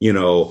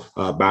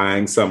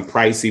 buying some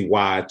pricey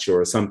watch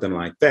or something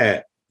like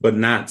that, but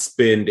not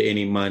spend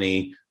any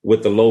money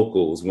with the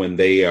locals when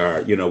they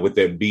are, with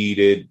their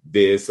beaded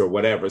this or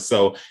whatever.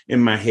 So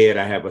in my head,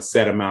 I have a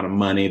set amount of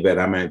money that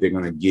I'm either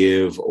going to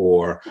give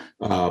or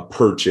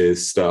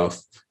purchase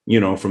stuff,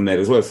 from that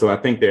as well. So I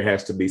think there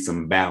has to be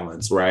some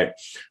balance, right?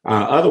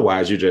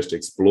 Otherwise, you're just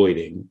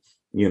exploiting,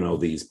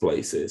 these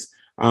places.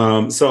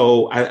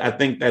 So I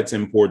think that's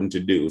important to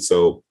do.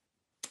 So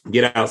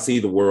get out, see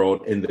the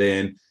world, and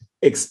then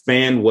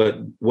expand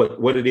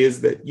what it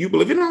is that you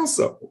believe in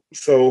also.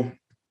 So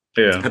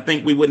yeah, I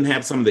think we wouldn't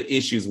have some of the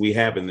issues we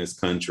have in this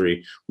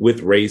country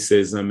with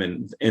racism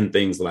and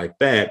things like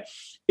that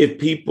if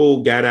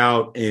people got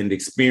out and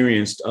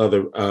experienced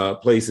other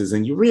places,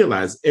 and you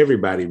realize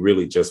everybody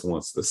really just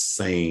wants the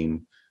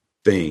same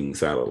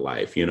things out of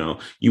life. You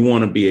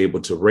want to be able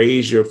to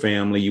raise your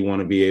family. You want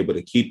to be able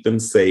to keep them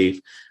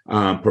safe,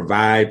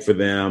 provide for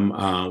them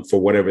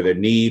for whatever their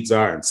needs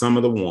are and some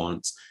of the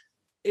wants.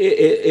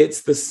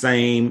 It's the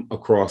same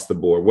across the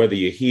board, whether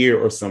you're here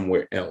or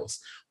somewhere else.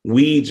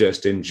 We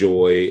just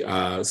enjoy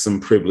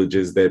some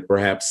privileges that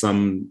perhaps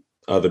some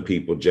other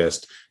people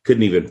just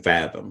couldn't even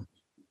fathom.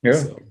 Yeah.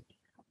 So,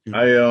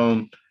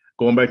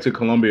 going back to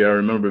Colombia, I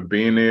remember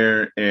being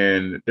there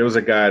and there was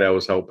a guy that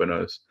was helping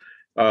us.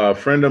 A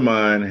friend of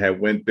mine had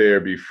went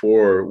there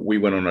before we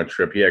went on our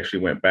trip. He actually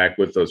went back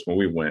with us when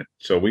we went.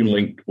 So we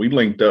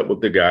linked up with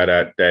the guy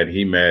that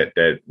he met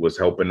that was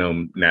helping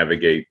them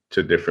navigate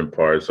to different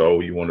parts.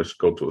 Oh, you want to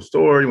go to a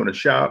store, you want to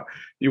shop,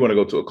 you want to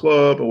go to a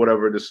club or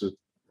whatever. This is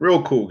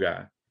real cool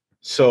guy.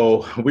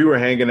 So we were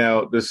hanging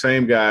out, the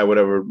same guy,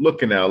 whatever,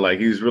 looking out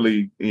like he's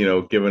really,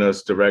 giving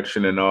us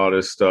direction and all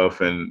this stuff.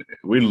 And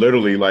we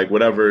literally like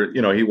whatever,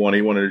 he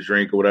wanted a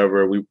drink or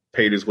whatever. We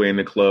paid his way in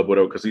the club,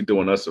 whatever, because he's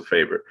doing us a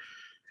favor.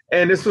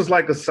 And this was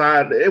like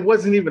it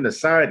wasn't even a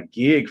side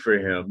gig for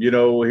him.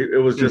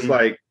 It was just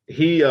like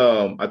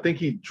I think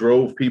he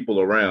drove people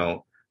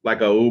around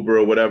like a Uber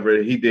or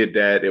whatever. He did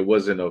that. It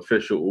wasn't an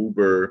official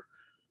Uber,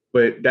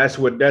 but that's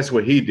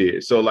what he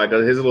did. So like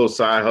his little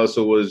side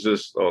hustle was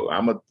just,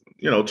 I'm a,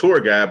 tour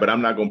guide, but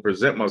I'm not going to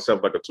present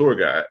myself like a tour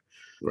guide.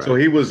 Right. So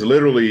he was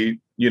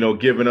literally,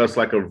 giving us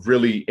like a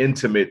really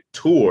intimate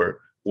tour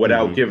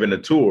without giving a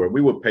tour.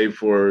 We would pay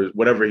for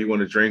whatever he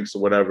wanted, drinks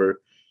or whatever.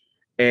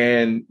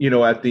 And,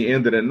 at the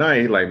end of the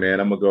night, like, man,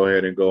 I'm going to go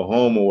ahead and go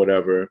home or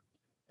whatever.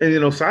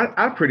 And, so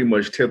I pretty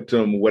much tipped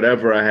him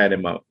whatever I had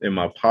in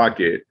my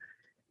pocket.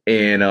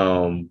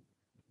 And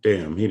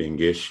damn, he didn't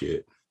get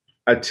shit.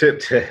 I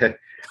tipped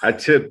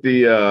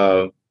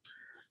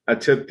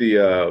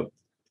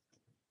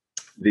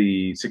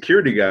the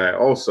security guy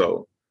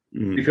also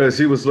because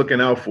he was looking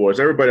out for us.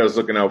 Everybody was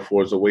looking out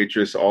for us, the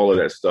waitress, all of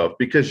that stuff,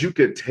 because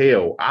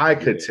I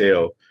could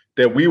tell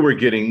that we were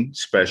getting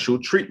special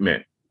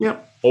treatment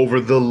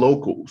over the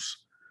locals.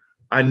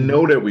 I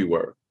know that we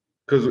were,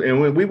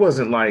 and we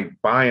wasn't like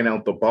buying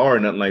out the bar or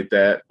nothing like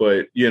that,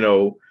 but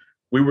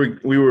we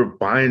were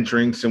buying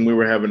drinks and we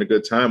were having a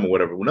good time or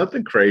whatever.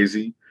 Nothing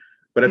crazy,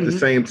 but at the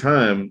same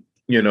time,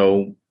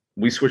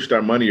 we switched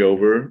our money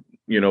over.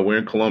 We're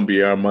in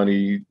Colombia, our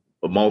money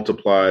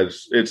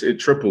multiplies, it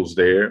triples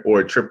there, or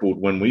it tripled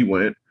when we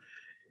went.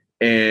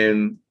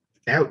 And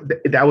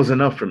that was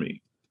enough for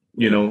me.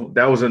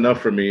 That was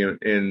enough for me.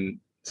 And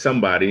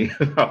somebody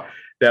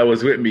that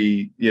was with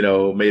me,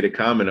 made a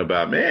comment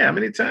about, man, how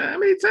many times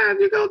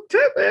you go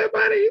tip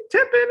everybody? You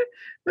tipping?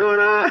 Doing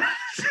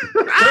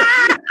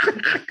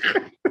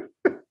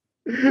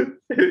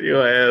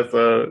your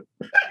asshole.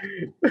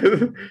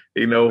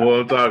 You know who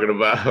I'm talking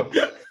about.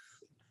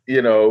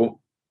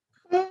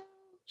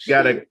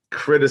 Gotta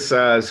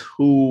criticize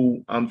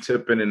who I'm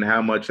tipping and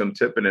how much I'm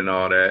tipping and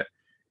all that.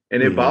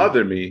 And it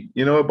bothered me.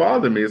 It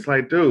bothered me. It's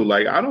like, dude,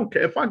 like, I don't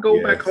care. If I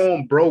go back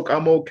home broke,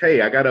 I'm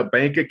okay. I got a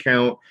bank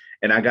account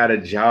and I got a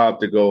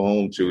job to go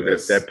home to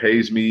that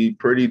pays me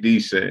pretty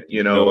decent,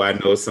 I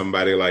know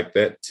somebody like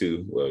that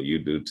too. Well, you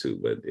do too,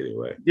 but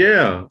anyway.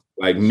 Yeah.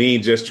 Like me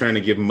just trying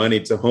to give money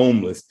to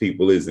homeless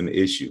people is an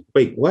issue.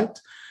 Wait, what?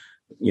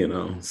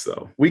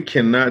 So. We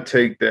cannot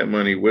take that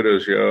money with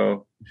us,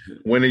 y'all.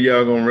 When are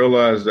y'all going to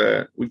realize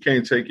that? We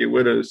can't take it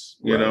with us,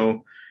 you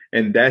know?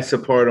 And that's a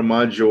part of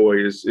my joy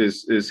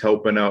is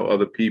helping out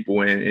other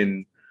people.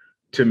 And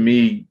to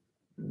me,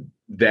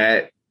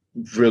 that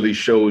really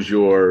shows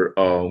your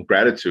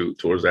gratitude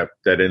towards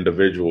that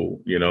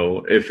individual,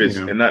 if it's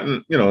and not,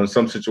 in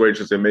some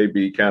situations it may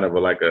be kind of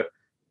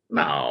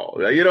no,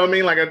 you know what I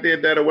mean? Like I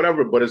did that or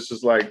whatever, but it's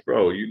just like,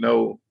 bro, he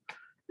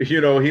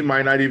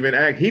might not even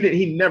act.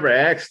 He never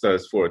asked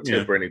us for a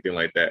tip or anything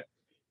like that.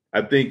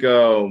 I think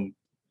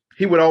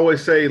he would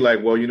always say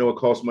like, well, it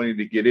costs money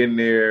to get in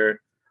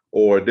there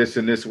or this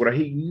and this. What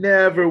he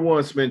never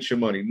once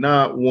mentioned money,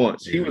 not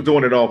once. He was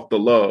doing it off the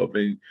love.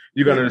 And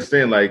you got to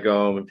understand, like,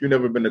 if you've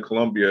never been to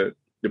Colombia,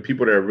 the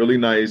people there are really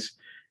nice.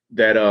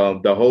 That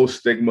the whole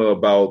stigma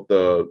about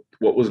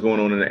what was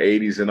going on in the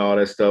 80s and all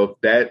that stuff,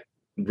 that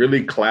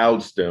really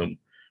clouds them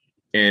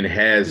and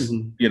has,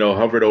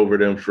 hovered over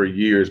them for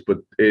years. But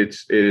it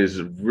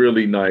is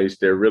really nice.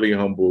 They're really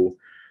humble.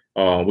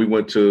 We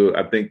went to,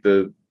 I think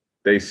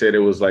they said it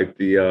was like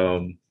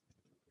the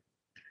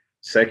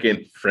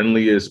second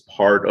friendliest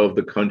part of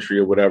the country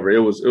or whatever. It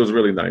was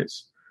really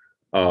nice.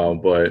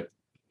 But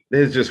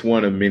it's just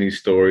one of many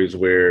stories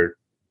where,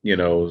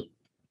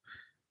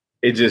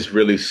 it just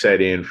really set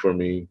in for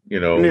me,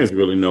 And there's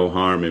really no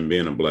harm in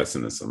being a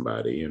blessing to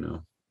somebody,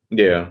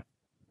 Yeah.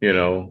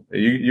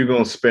 You're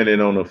going to spend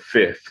it on a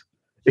fifth,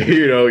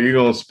 you're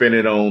going to spend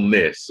it on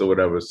this or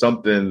whatever,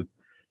 something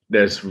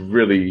that's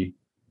really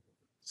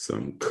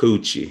some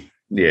coochie.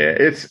 Yeah.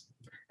 And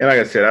like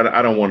I said,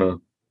 I don't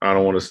want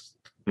to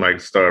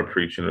like start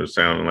preaching or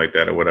sounding like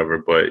that or whatever,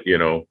 but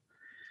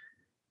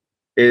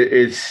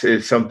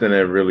it's something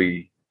that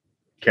really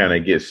kind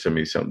of gets to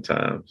me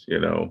sometimes,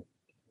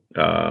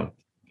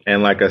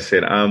 and like I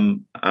said,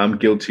 I'm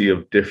guilty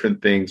of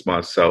different things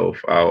myself.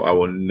 I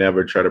will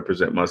never try to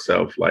present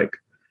myself like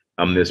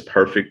I'm this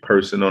perfect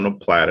person on a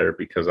platter,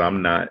 because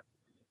I'm not.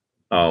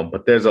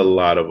 But there's a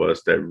lot of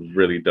us that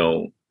really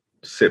don't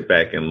sit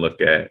back and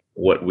look at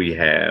what we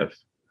have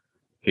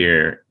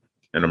here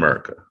in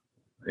America.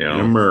 In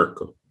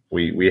America,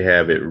 we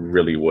have it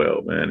really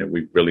well, man, and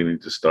we really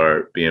need to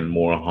start being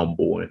more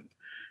humble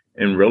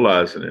and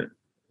realizing it.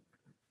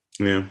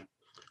 Yeah.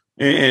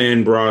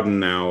 And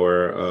broaden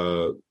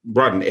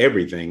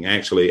everything.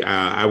 Actually,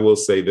 I will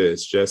say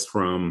this, just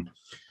from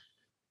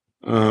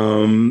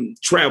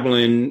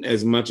traveling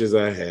as much as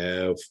I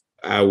have,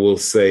 I will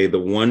say the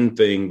one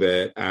thing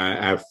that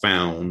I've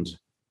found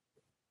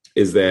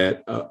is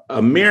that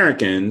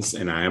Americans,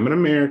 and I am an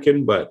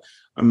American, but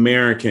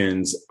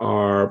Americans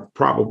are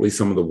probably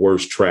some of the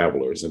worst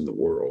travelers in the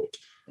world.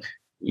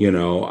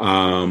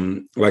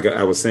 Like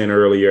I was saying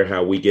earlier,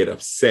 how we get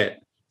upset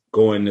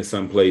going to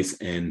someplace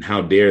and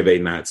how dare they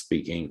not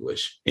speak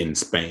English in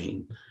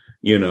Spain,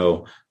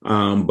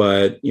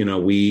 but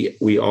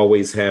we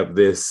always have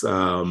this,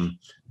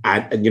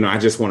 I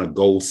just want to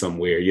go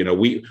somewhere.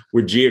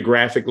 We're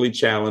geographically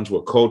challenged.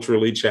 We're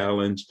culturally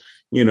challenged.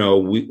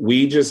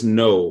 We just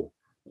know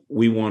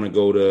we want to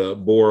go to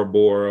Bora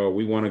Bora.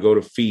 We want to go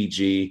to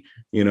Fiji,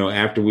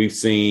 after we've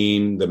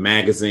seen the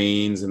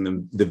magazines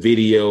and the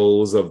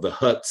videos of the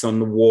huts on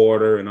the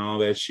water and all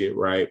that shit.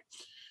 Right.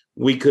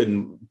 We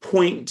couldn't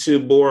point to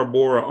Bora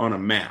Bora on a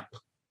map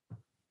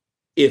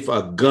if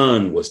a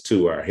gun was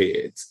to our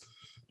heads.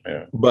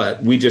 Yeah.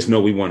 But we just know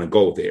we want to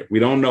go there. We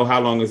don't know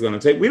how long it's going to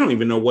take. We don't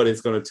even know what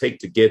it's going to take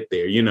to get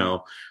there.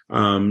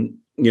 In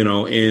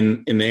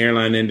the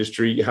airline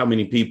industry, how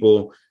many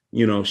people,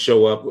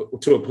 show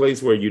up to a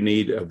place where you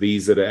need a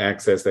visa to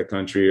access that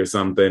country or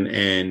something.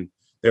 And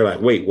they're like,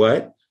 wait,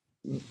 what?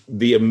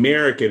 The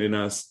American in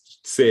us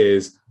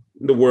says,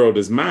 the world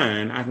is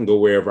mine. I can go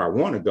wherever I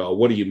want to go.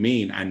 What do you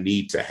mean I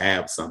need to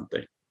have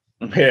something?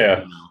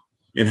 Yeah.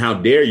 And how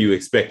dare you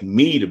expect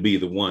me to be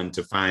the one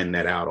to find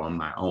that out on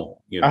my own?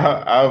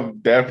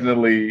 I've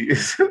definitely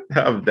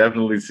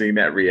seen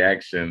that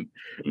reaction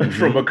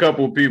from a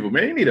couple of people.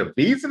 Man, you need a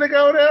visa to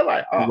go there?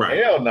 Like, oh,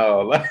 right. Hell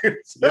no.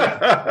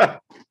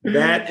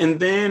 That, and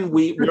then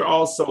we're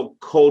also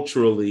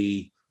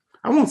culturally,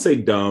 I won't say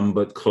dumb,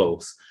 but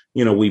close.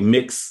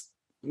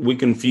 We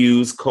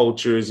confuse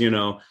cultures.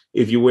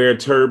 If you wear a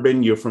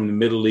turban, you're from the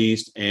Middle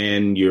East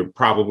and you're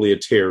probably a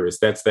terrorist.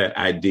 That's that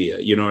idea.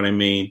 You know what I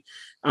mean?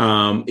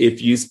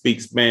 If you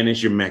speak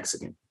Spanish, you're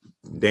Mexican.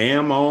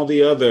 Damn all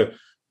these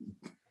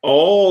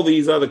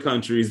other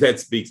countries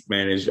that speak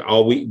Spanish.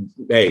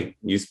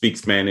 You speak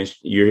Spanish,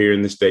 you're here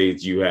in the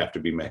States, you have to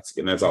be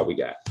Mexican. That's all we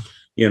got.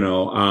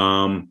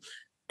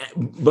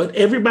 But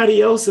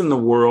everybody else in the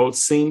world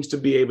seems to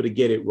be able to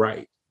get it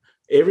right.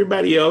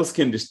 Everybody else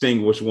can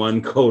distinguish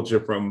one culture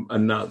from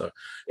another.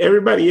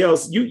 Everybody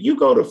else, you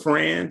go to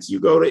France,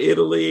 you go to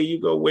Italy, you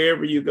go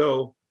wherever you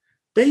go,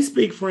 they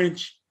speak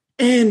French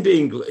and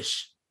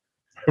English.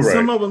 Right.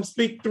 Some of them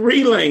speak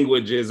 3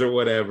 languages or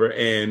whatever,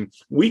 and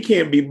we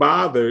can't be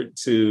bothered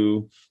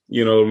to,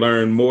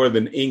 learn more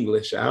than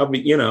English.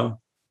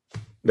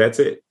 That's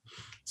it.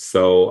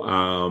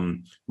 So,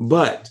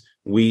 but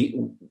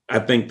I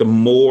think the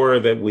more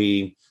that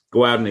we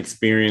go out and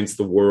experience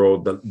the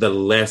world, the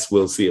less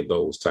we'll see of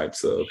those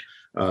types of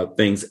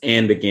things.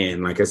 And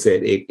again, like I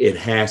said, it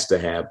has to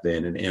have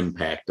then an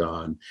impact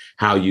on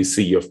how you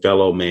see your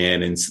fellow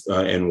man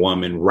and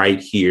woman right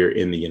here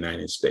in the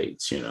United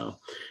States.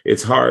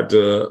 It's hard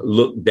to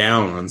look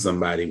down on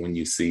somebody when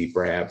you see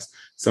perhaps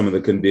some of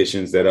the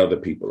conditions that other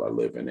people are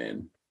living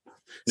in.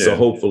 Yeah. So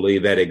hopefully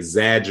that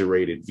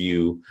exaggerated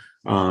view,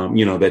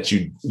 that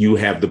you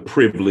have the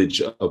privilege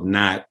of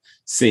not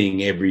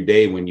seeing every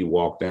day when you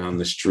walk down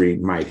the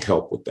street might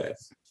help with that.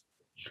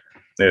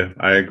 Yeah,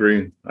 I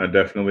agree. I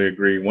definitely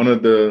agree. One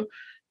of the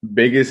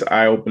biggest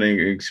eye-opening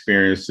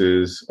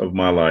experiences of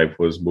my life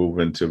was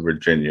moving to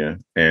Virginia.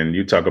 And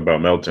you talk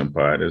about melting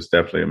pot. It's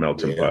definitely a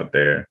melting Yeah. pot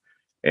there.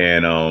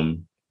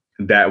 And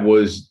that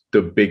was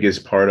the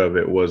biggest part of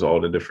it, was all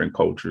the different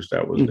cultures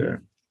that was Mhm.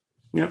 there.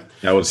 Yeah.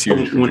 That was So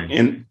huge for when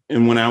me.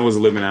 and when I was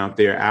living out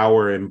there,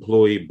 our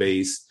employee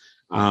base,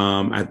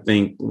 I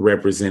think,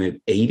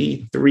 represented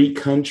 83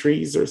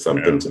 countries or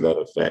something Yeah. to that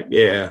effect.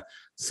 Yeah.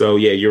 So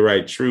yeah, you're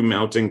right. True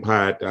melting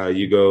pot.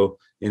 You go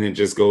and it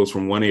just goes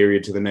from one area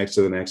to the next,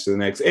 to the next, to the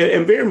next,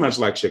 and very much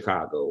like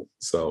Chicago.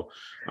 So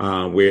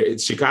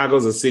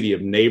Chicago's a city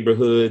of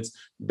neighborhoods.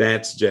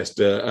 That's just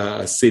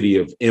a city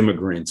of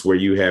immigrants where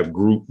you have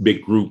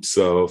big groups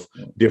of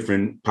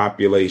different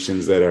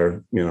populations that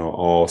are,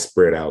 all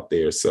spread out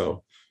there.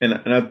 So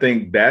And I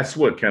think that's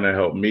what kind of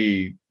helped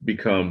me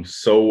become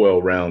so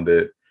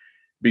well-rounded,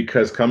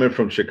 because coming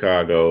from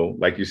Chicago,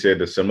 like you said,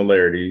 the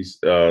similarities,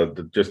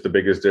 just the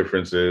biggest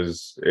difference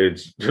is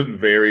it's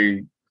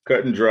very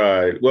cut and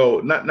dry.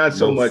 Well, not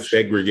so most much.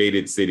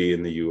 segregated city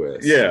in the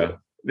U.S. Yeah,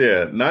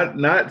 yeah,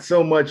 not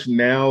so much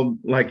now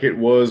like it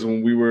was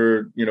when we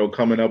were,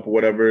 coming up or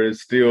whatever.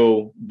 It's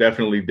still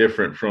definitely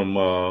different from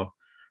a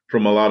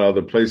lot of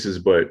other places,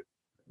 but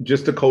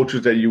just the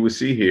cultures that you would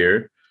see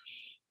here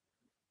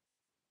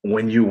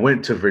when you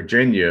went to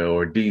Virginia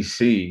or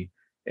DC,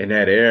 in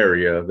that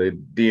area, the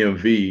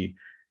DMV.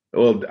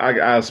 Well,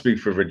 I'll speak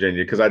for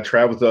Virginia because I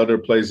traveled to other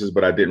places,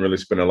 but I didn't really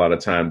spend a lot of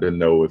time to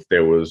know if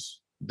there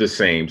was the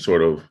same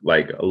sort of,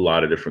 like, a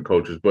lot of different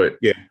cultures. But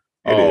Yeah,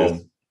 it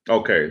is.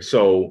 okay,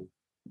 so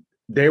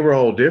they were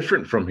all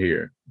different from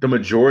here. The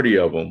majority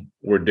of them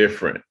were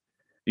different,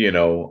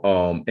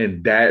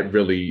 and that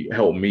really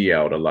helped me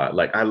out a lot.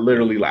 Like,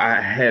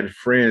 I had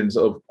friends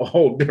of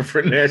all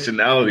different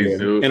nationalities, Yeah.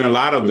 dude. And a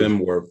lot of them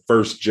were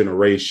first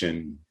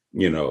generation,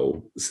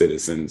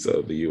 citizens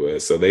of the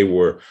US. So a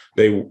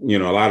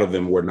lot of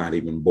them were not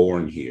even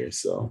born here.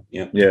 So,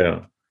 yeah.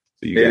 Yeah.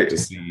 So you got to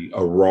see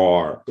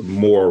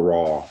more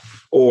raw,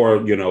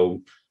 or,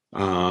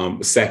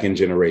 second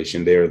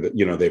generation.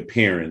 Their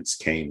parents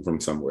came from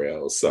somewhere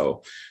else.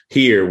 So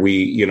here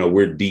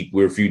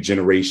we're a few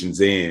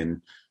generations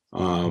in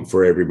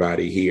for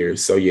everybody here.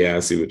 So yeah, I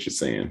see what you're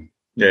saying.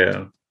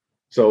 Yeah.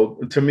 So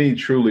to me,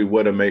 truly,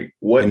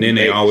 and then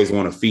they always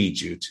want to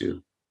feed you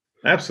too.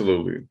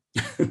 Absolutely.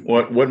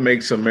 What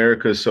makes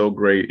America so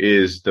great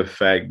is the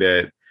fact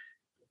that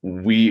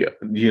we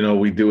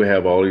do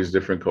have all these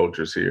different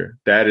cultures here.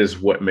 That is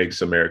what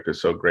makes America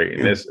so great.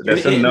 And that's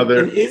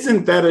another. And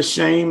isn't that a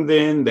shame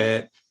then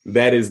that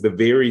is the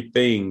very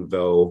thing,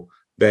 though,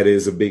 that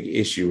is a big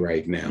issue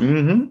right now?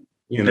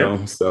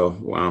 Mm-hmm. So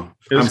wow.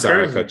 It's I'm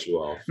sorry crazy. I cut you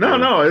off.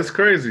 No, it's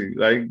crazy.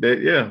 Like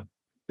that, yeah.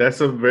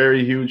 That's a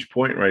very huge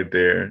point right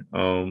there.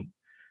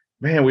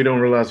 Man, we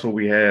don't realize what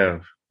we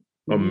have.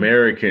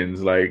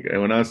 Americans, like,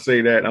 and when I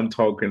say that, I'm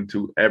talking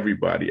to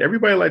everybody.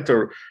 Everybody like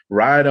to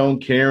ride on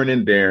Karen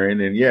and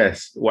Darren. And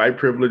yes, white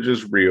privilege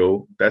is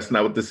real. That's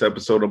not what this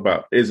episode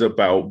is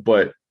about,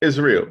 but it's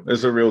real.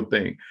 It's a real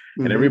thing.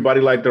 Mm-hmm. And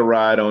everybody like to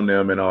ride on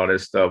them and all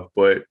this stuff.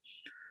 But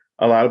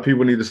a lot of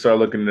people need to start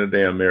looking in the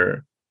damn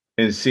mirror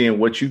and seeing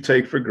what you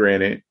take for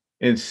granted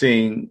and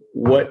seeing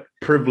what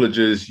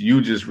privileges you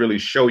just really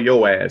show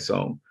your ass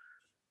on.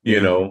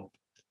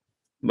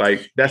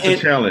 Like, that's a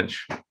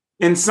challenge.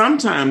 And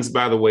sometimes,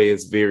 by the way,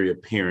 it's very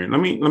apparent. Let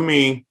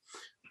me.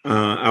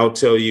 I'll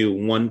tell you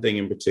one thing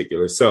in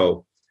particular.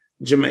 So,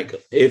 Jamaica.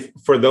 If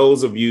for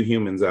those of you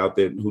humans out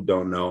there who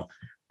don't know,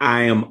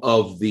 I am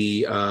of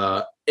the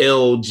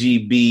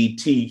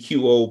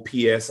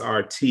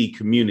LGBTQOPSRT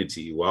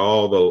community.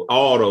 Well,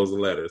 all those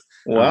letters.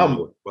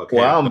 Well,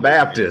 I'm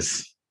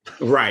Baptist,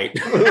 right?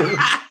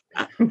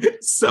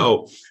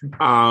 So,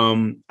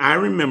 I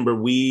remember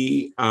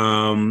we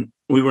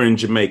were in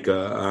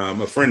Jamaica.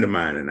 A friend of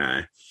mine and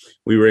I.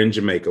 We were in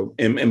Jamaica,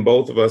 and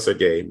both of us are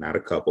gay, not a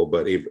couple,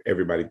 but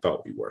everybody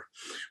thought we were.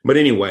 But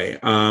anyway,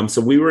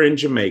 so we were in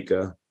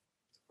Jamaica,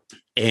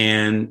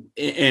 and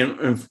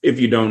if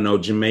you don't know,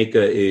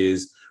 Jamaica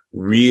is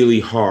really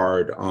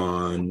hard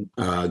on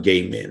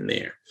gay men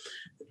there,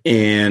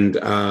 and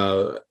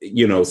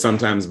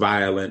sometimes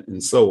violent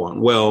and so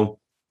on. Well,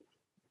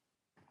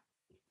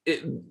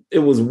 it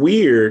was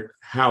weird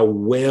how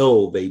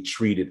well they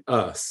treated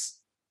us,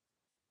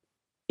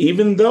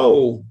 even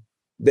though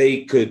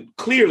they could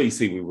clearly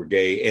see we were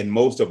gay, and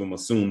most of them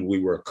assumed we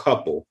were a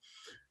couple.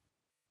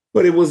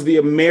 But it was the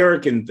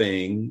American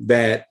thing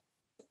that,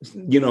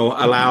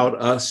 allowed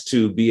us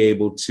to be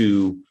able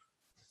to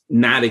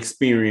not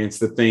experience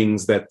the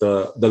things that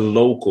the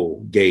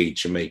local gay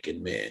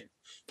Jamaican men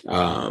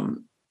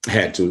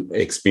had to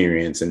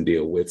experience and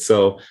deal with.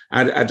 So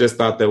I just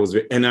thought that was,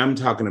 and I'm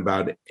talking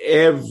about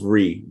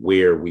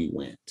everywhere we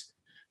went.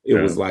 It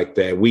was like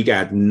that. We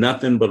got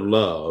nothing but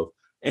love,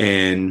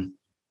 and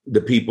the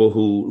people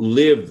who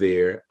live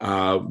there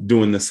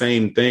doing the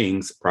same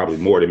things, probably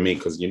more than me,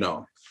 because,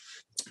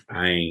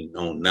 I ain't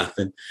know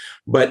nothing.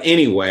 But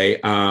anyway,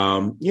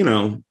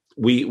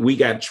 we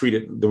got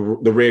treated, the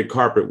red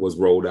carpet was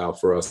rolled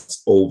out for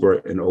us over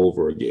and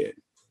over again.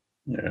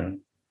 Yeah.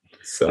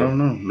 I So don't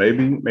know.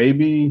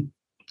 Maybe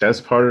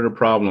that's part of the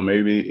problem.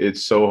 Maybe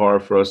it's so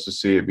hard for us to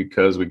see it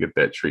because we get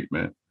that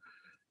treatment,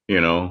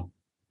 you know.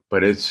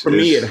 But for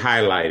me, it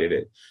highlighted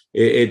it.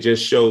 It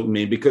just showed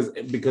me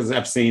because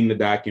I've seen the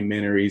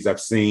documentaries,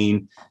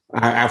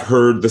 I've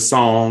heard the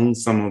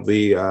songs, some of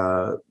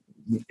the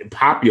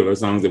popular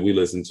songs that we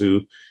listen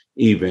to,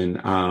 even.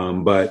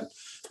 But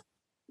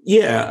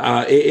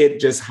yeah, it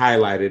just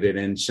highlighted it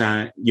and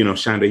shined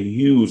a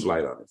huge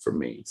light on it for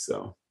me.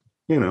 So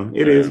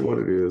it is what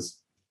it is.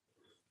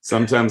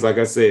 Sometimes, like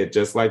I said,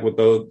 just like with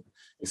those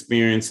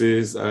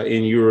experiences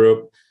in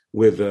Europe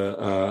with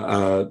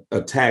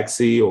a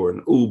taxi or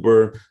an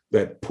Uber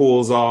that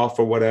pulls off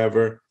or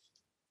whatever,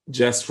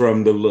 just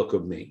from the look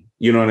of me,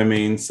 you know what I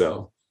mean?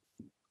 So,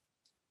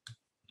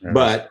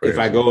 but if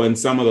I go in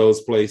some of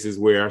those places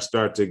where I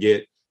start to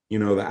get,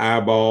 the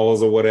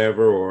eyeballs or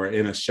whatever, or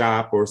in a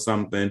shop or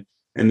something,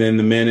 and then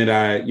the minute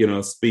I,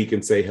 speak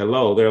and say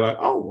hello, they're like,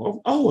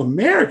 oh,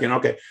 American.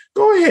 Okay,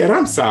 go ahead.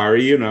 I'm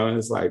sorry. And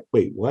it's like,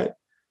 wait, what?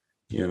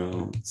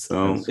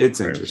 So it's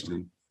crazy.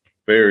 Interesting.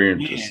 Very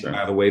interesting. And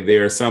by the way,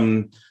 there are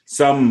some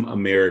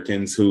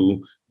Americans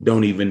who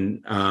don't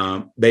even,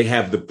 they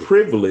have the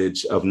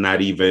privilege of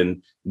not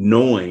even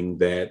knowing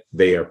that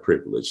they are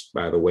privileged,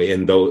 by the way,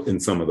 in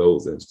some of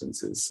those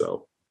instances.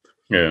 So,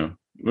 yeah,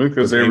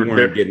 because they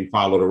weren't getting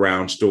followed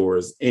around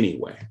stores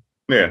anyway.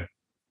 Yeah.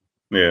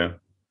 Yeah.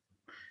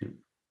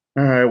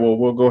 All right. Well,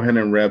 we'll go ahead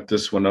and wrap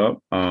this one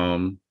up.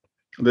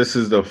 This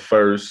is the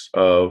first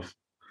of,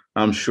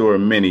 I'm sure,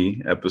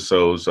 many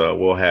episodes.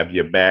 We'll have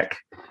you back.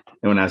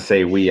 And when I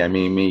say we, I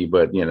mean me,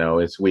 but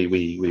it's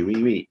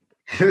we.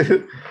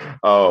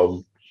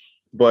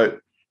 But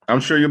I'm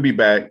sure you'll be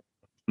back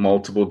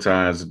multiple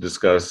times to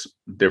discuss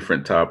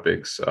different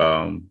topics.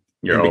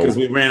 Because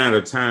we ran out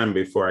of time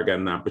before I got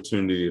an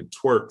opportunity to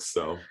twerk.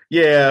 So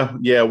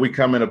yeah, we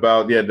coming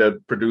about. Yeah,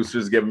 the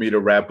producers giving me the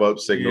wrap up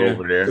signal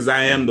over there. Because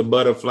I am the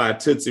Butterfly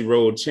Tootsie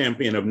Roll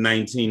champion of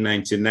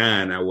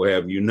 1999. I will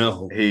have you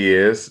know. He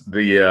is.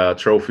 The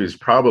trophy is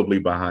probably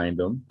behind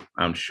him,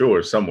 I'm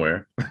sure,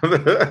 somewhere.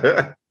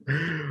 But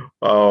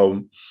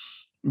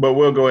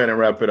we'll go ahead and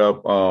wrap it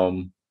up.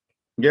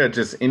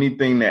 Just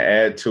anything to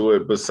add to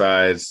it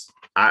besides,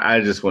 I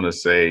just want to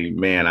say,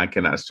 man, I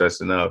cannot stress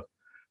enough.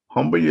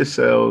 Humble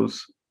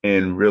yourselves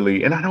and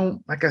really, and I know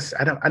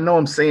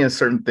I'm saying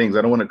certain things.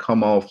 I don't want to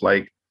come off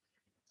like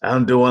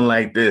I'm doing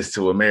like this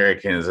to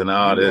Americans and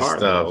all this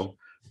stuff. Though.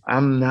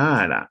 I'm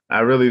not. I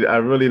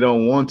really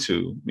don't want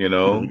to,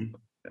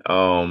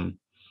 Mm-hmm.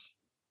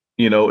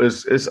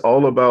 It's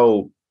all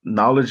about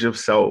knowledge of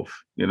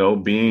self,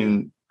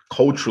 being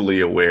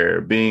culturally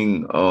aware,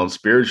 being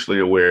spiritually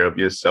aware of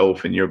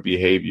yourself and your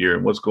behavior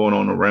and what's going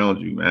on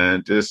around you,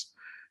 man. Just,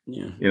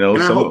 and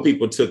I hope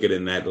people took it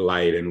in that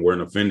light and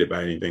weren't offended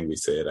by anything we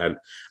said.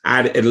 I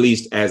at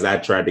least as I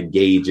tried to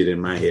gauge it in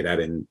my head, I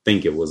didn't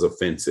think it was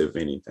offensive,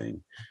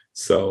 anything.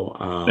 So,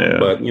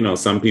 but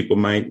some people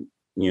might,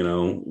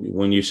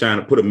 when you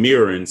put a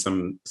mirror in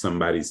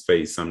somebody's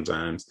face,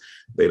 sometimes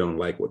they don't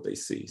like what they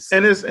see. So.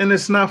 And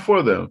it's not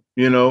for them.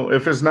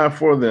 If it's not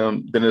for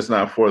them, then it's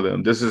not for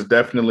them. This is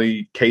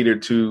definitely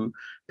catered to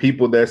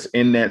people that's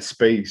in that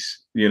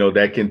space,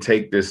 that can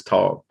take this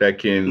talk, that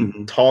can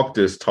mm-hmm. talk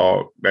this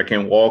talk, that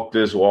can walk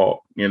this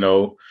walk,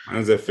 How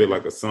does that feel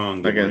like a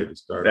song that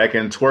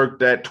can twerk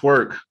that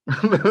twerk?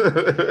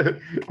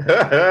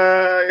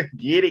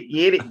 Get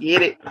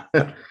it.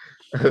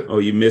 Oh,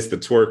 you missed the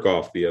twerk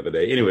off the other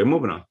day. Anyway,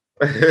 moving on.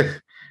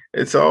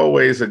 It's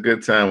always a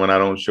good time when I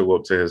don't show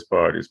up to his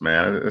parties,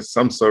 man. There's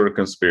some sort of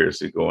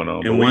conspiracy going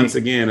on. And once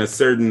again, a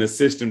certain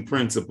assistant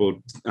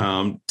principal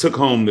took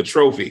home the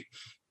trophy.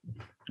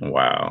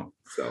 Wow.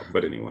 So,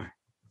 but anyway.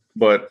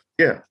 But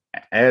yeah,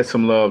 add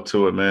some love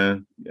to it,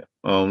 man. Yeah.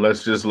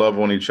 Let's just love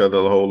on each other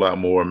a whole lot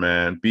more,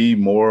 man. Be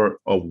more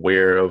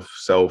aware of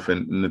self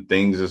and the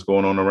things that's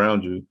going on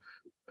around you.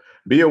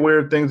 Be aware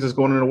of things that's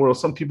going on in the world.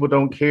 Some people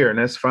don't care, and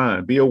that's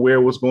fine. Be aware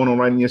of what's going on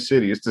right in your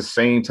city. It's the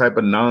same type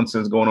of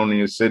nonsense going on in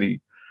your city.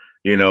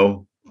 It's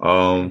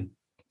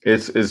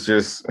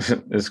just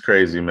it's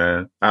crazy,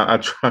 man. I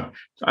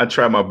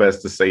try my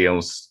best to stay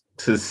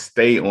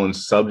on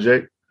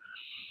subject,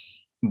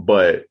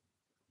 but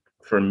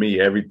for me,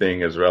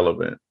 everything is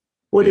relevant.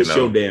 What is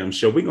your damn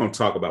show? We're gonna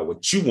talk about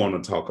what you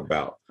want to talk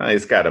about.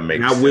 It's got to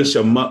make sense. I wish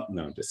no,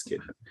 I'm just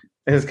kidding.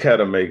 It's got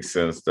to make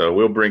sense, though.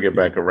 We'll bring it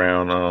back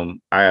around.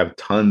 I have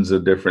tons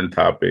of different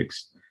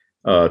topics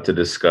to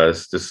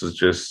discuss. This is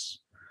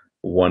just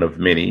one of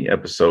many,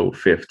 episode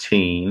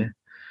 15.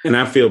 And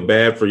I feel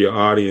bad for your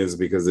audience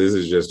because this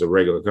is just a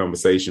regular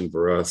conversation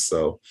for us.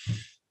 So,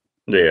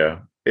 yeah,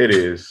 it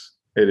is.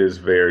 It is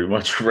very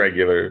much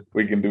regular.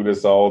 We can do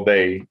this all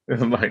day.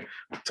 Like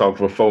talk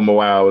for 4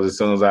 more hours as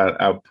soon as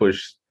I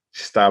push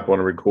stop on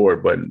the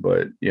record button.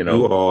 But you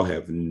all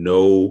have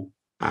no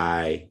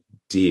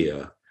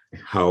idea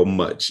how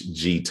much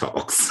G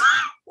talks.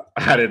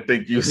 I didn't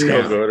think you was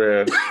gonna go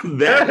there.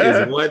 That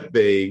is one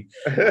thing.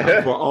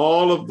 For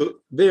all of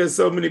there's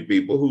so many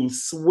people who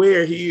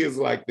swear he is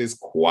like this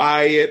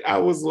quiet. I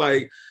was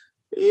like,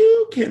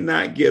 You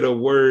cannot get a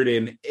word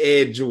in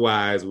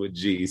edgewise with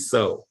G.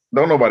 So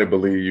Don't nobody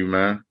believe you,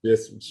 man.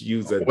 just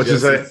use a What you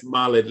Jussie say?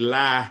 Smollett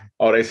lie.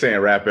 Oh, they saying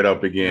wrap it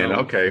up again. No,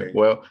 Okay. okay.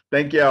 Well,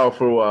 thank y'all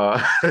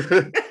for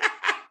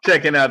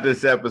checking out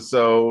this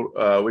episode.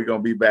 We're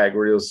gonna be back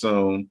real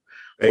soon.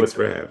 Thanks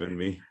for having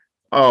me.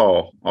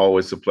 Oh,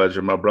 always a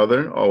pleasure, my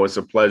brother. Always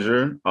a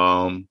pleasure.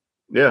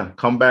 Yeah,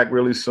 come back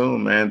really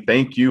soon, man.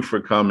 Thank you for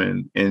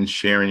coming and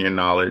sharing your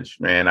knowledge,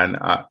 man.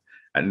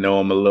 I know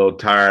I'm a little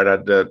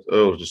tired.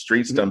 The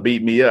streets done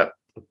beat me up.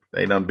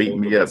 They done beat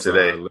me up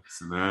today.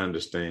 Listen, I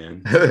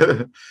understand.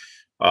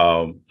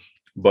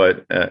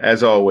 But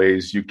as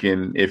always, you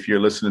can, if you're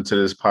listening to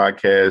this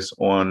podcast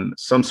on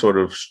some sort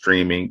of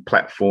streaming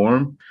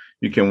platform,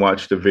 you can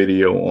watch the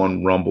video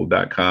on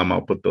rumble.com.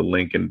 I'll put the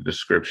link in the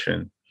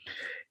description.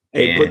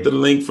 Hey, put the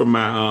link for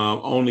my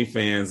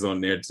OnlyFans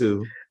on there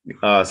too.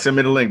 Send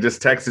me the link.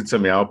 Just text it to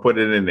me. I'll put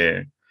it in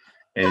there.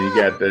 And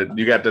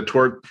you got the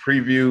twerk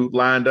preview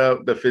lined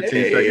up, the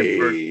 15-second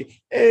twerk.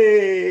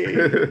 Hey.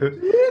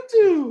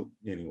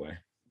 Anyway.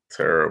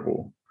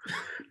 Terrible.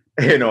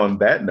 And on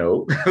that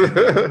note,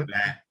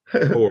 that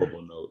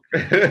horrible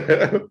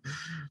note.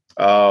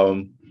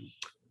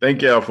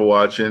 Thank y'all for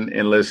watching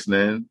and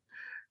listening.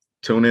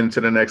 Tune in to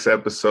the next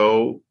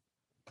episode.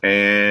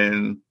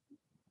 And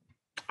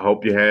I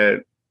hope you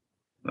had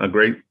a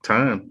great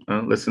time.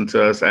 Listen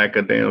to us act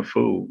a damn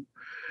fool.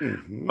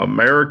 Mm-hmm.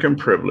 American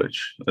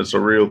privilege. It's a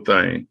real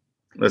thing.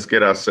 Let's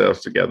get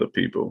ourselves together,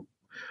 people.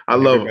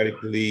 Everybody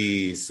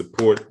please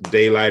support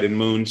Daylight and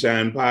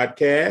Moonshine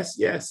podcast.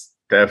 Yes.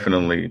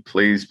 Definitely.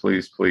 Please,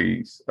 please,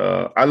 please.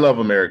 I love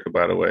America,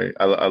 by the way.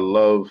 I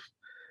love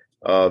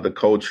the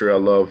culture. I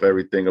love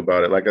everything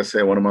about it. Like I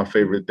said, one of my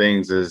favorite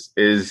things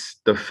is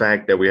the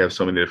fact that we have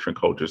so many different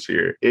cultures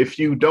here. If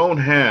you don't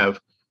have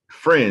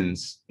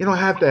friends, you don't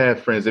have to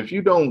have friends. If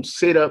you don't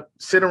sit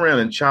around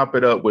and chop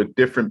it up with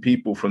different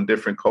people from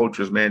different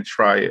cultures, man,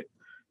 try it.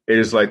 It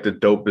is like the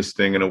dopest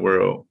thing in the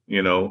world,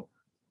 you know.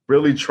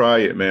 Really try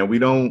it, man. We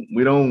don't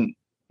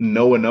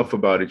know enough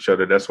about each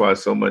other. That's why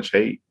so much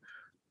hate.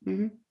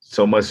 Mm-hmm.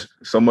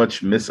 So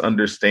much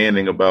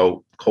misunderstanding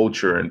about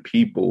culture and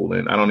people.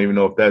 And I don't even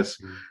know if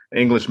that's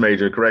English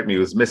major. Correct me. It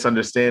was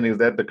misunderstanding. Is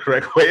that the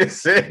correct way of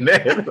saying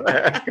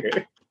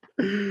that?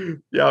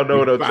 Y'all know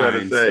what I'm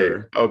trying to say.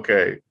 Sir.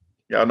 Okay.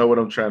 Y'all know what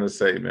I'm trying to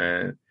say,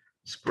 man.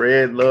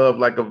 Spread love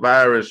like a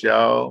virus,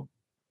 y'all.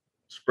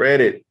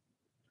 Spread it.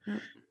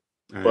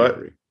 But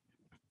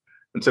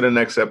until the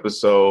next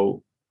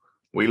episode,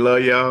 we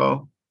love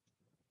y'all.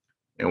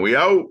 And we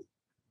out.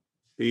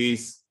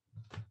 Peace.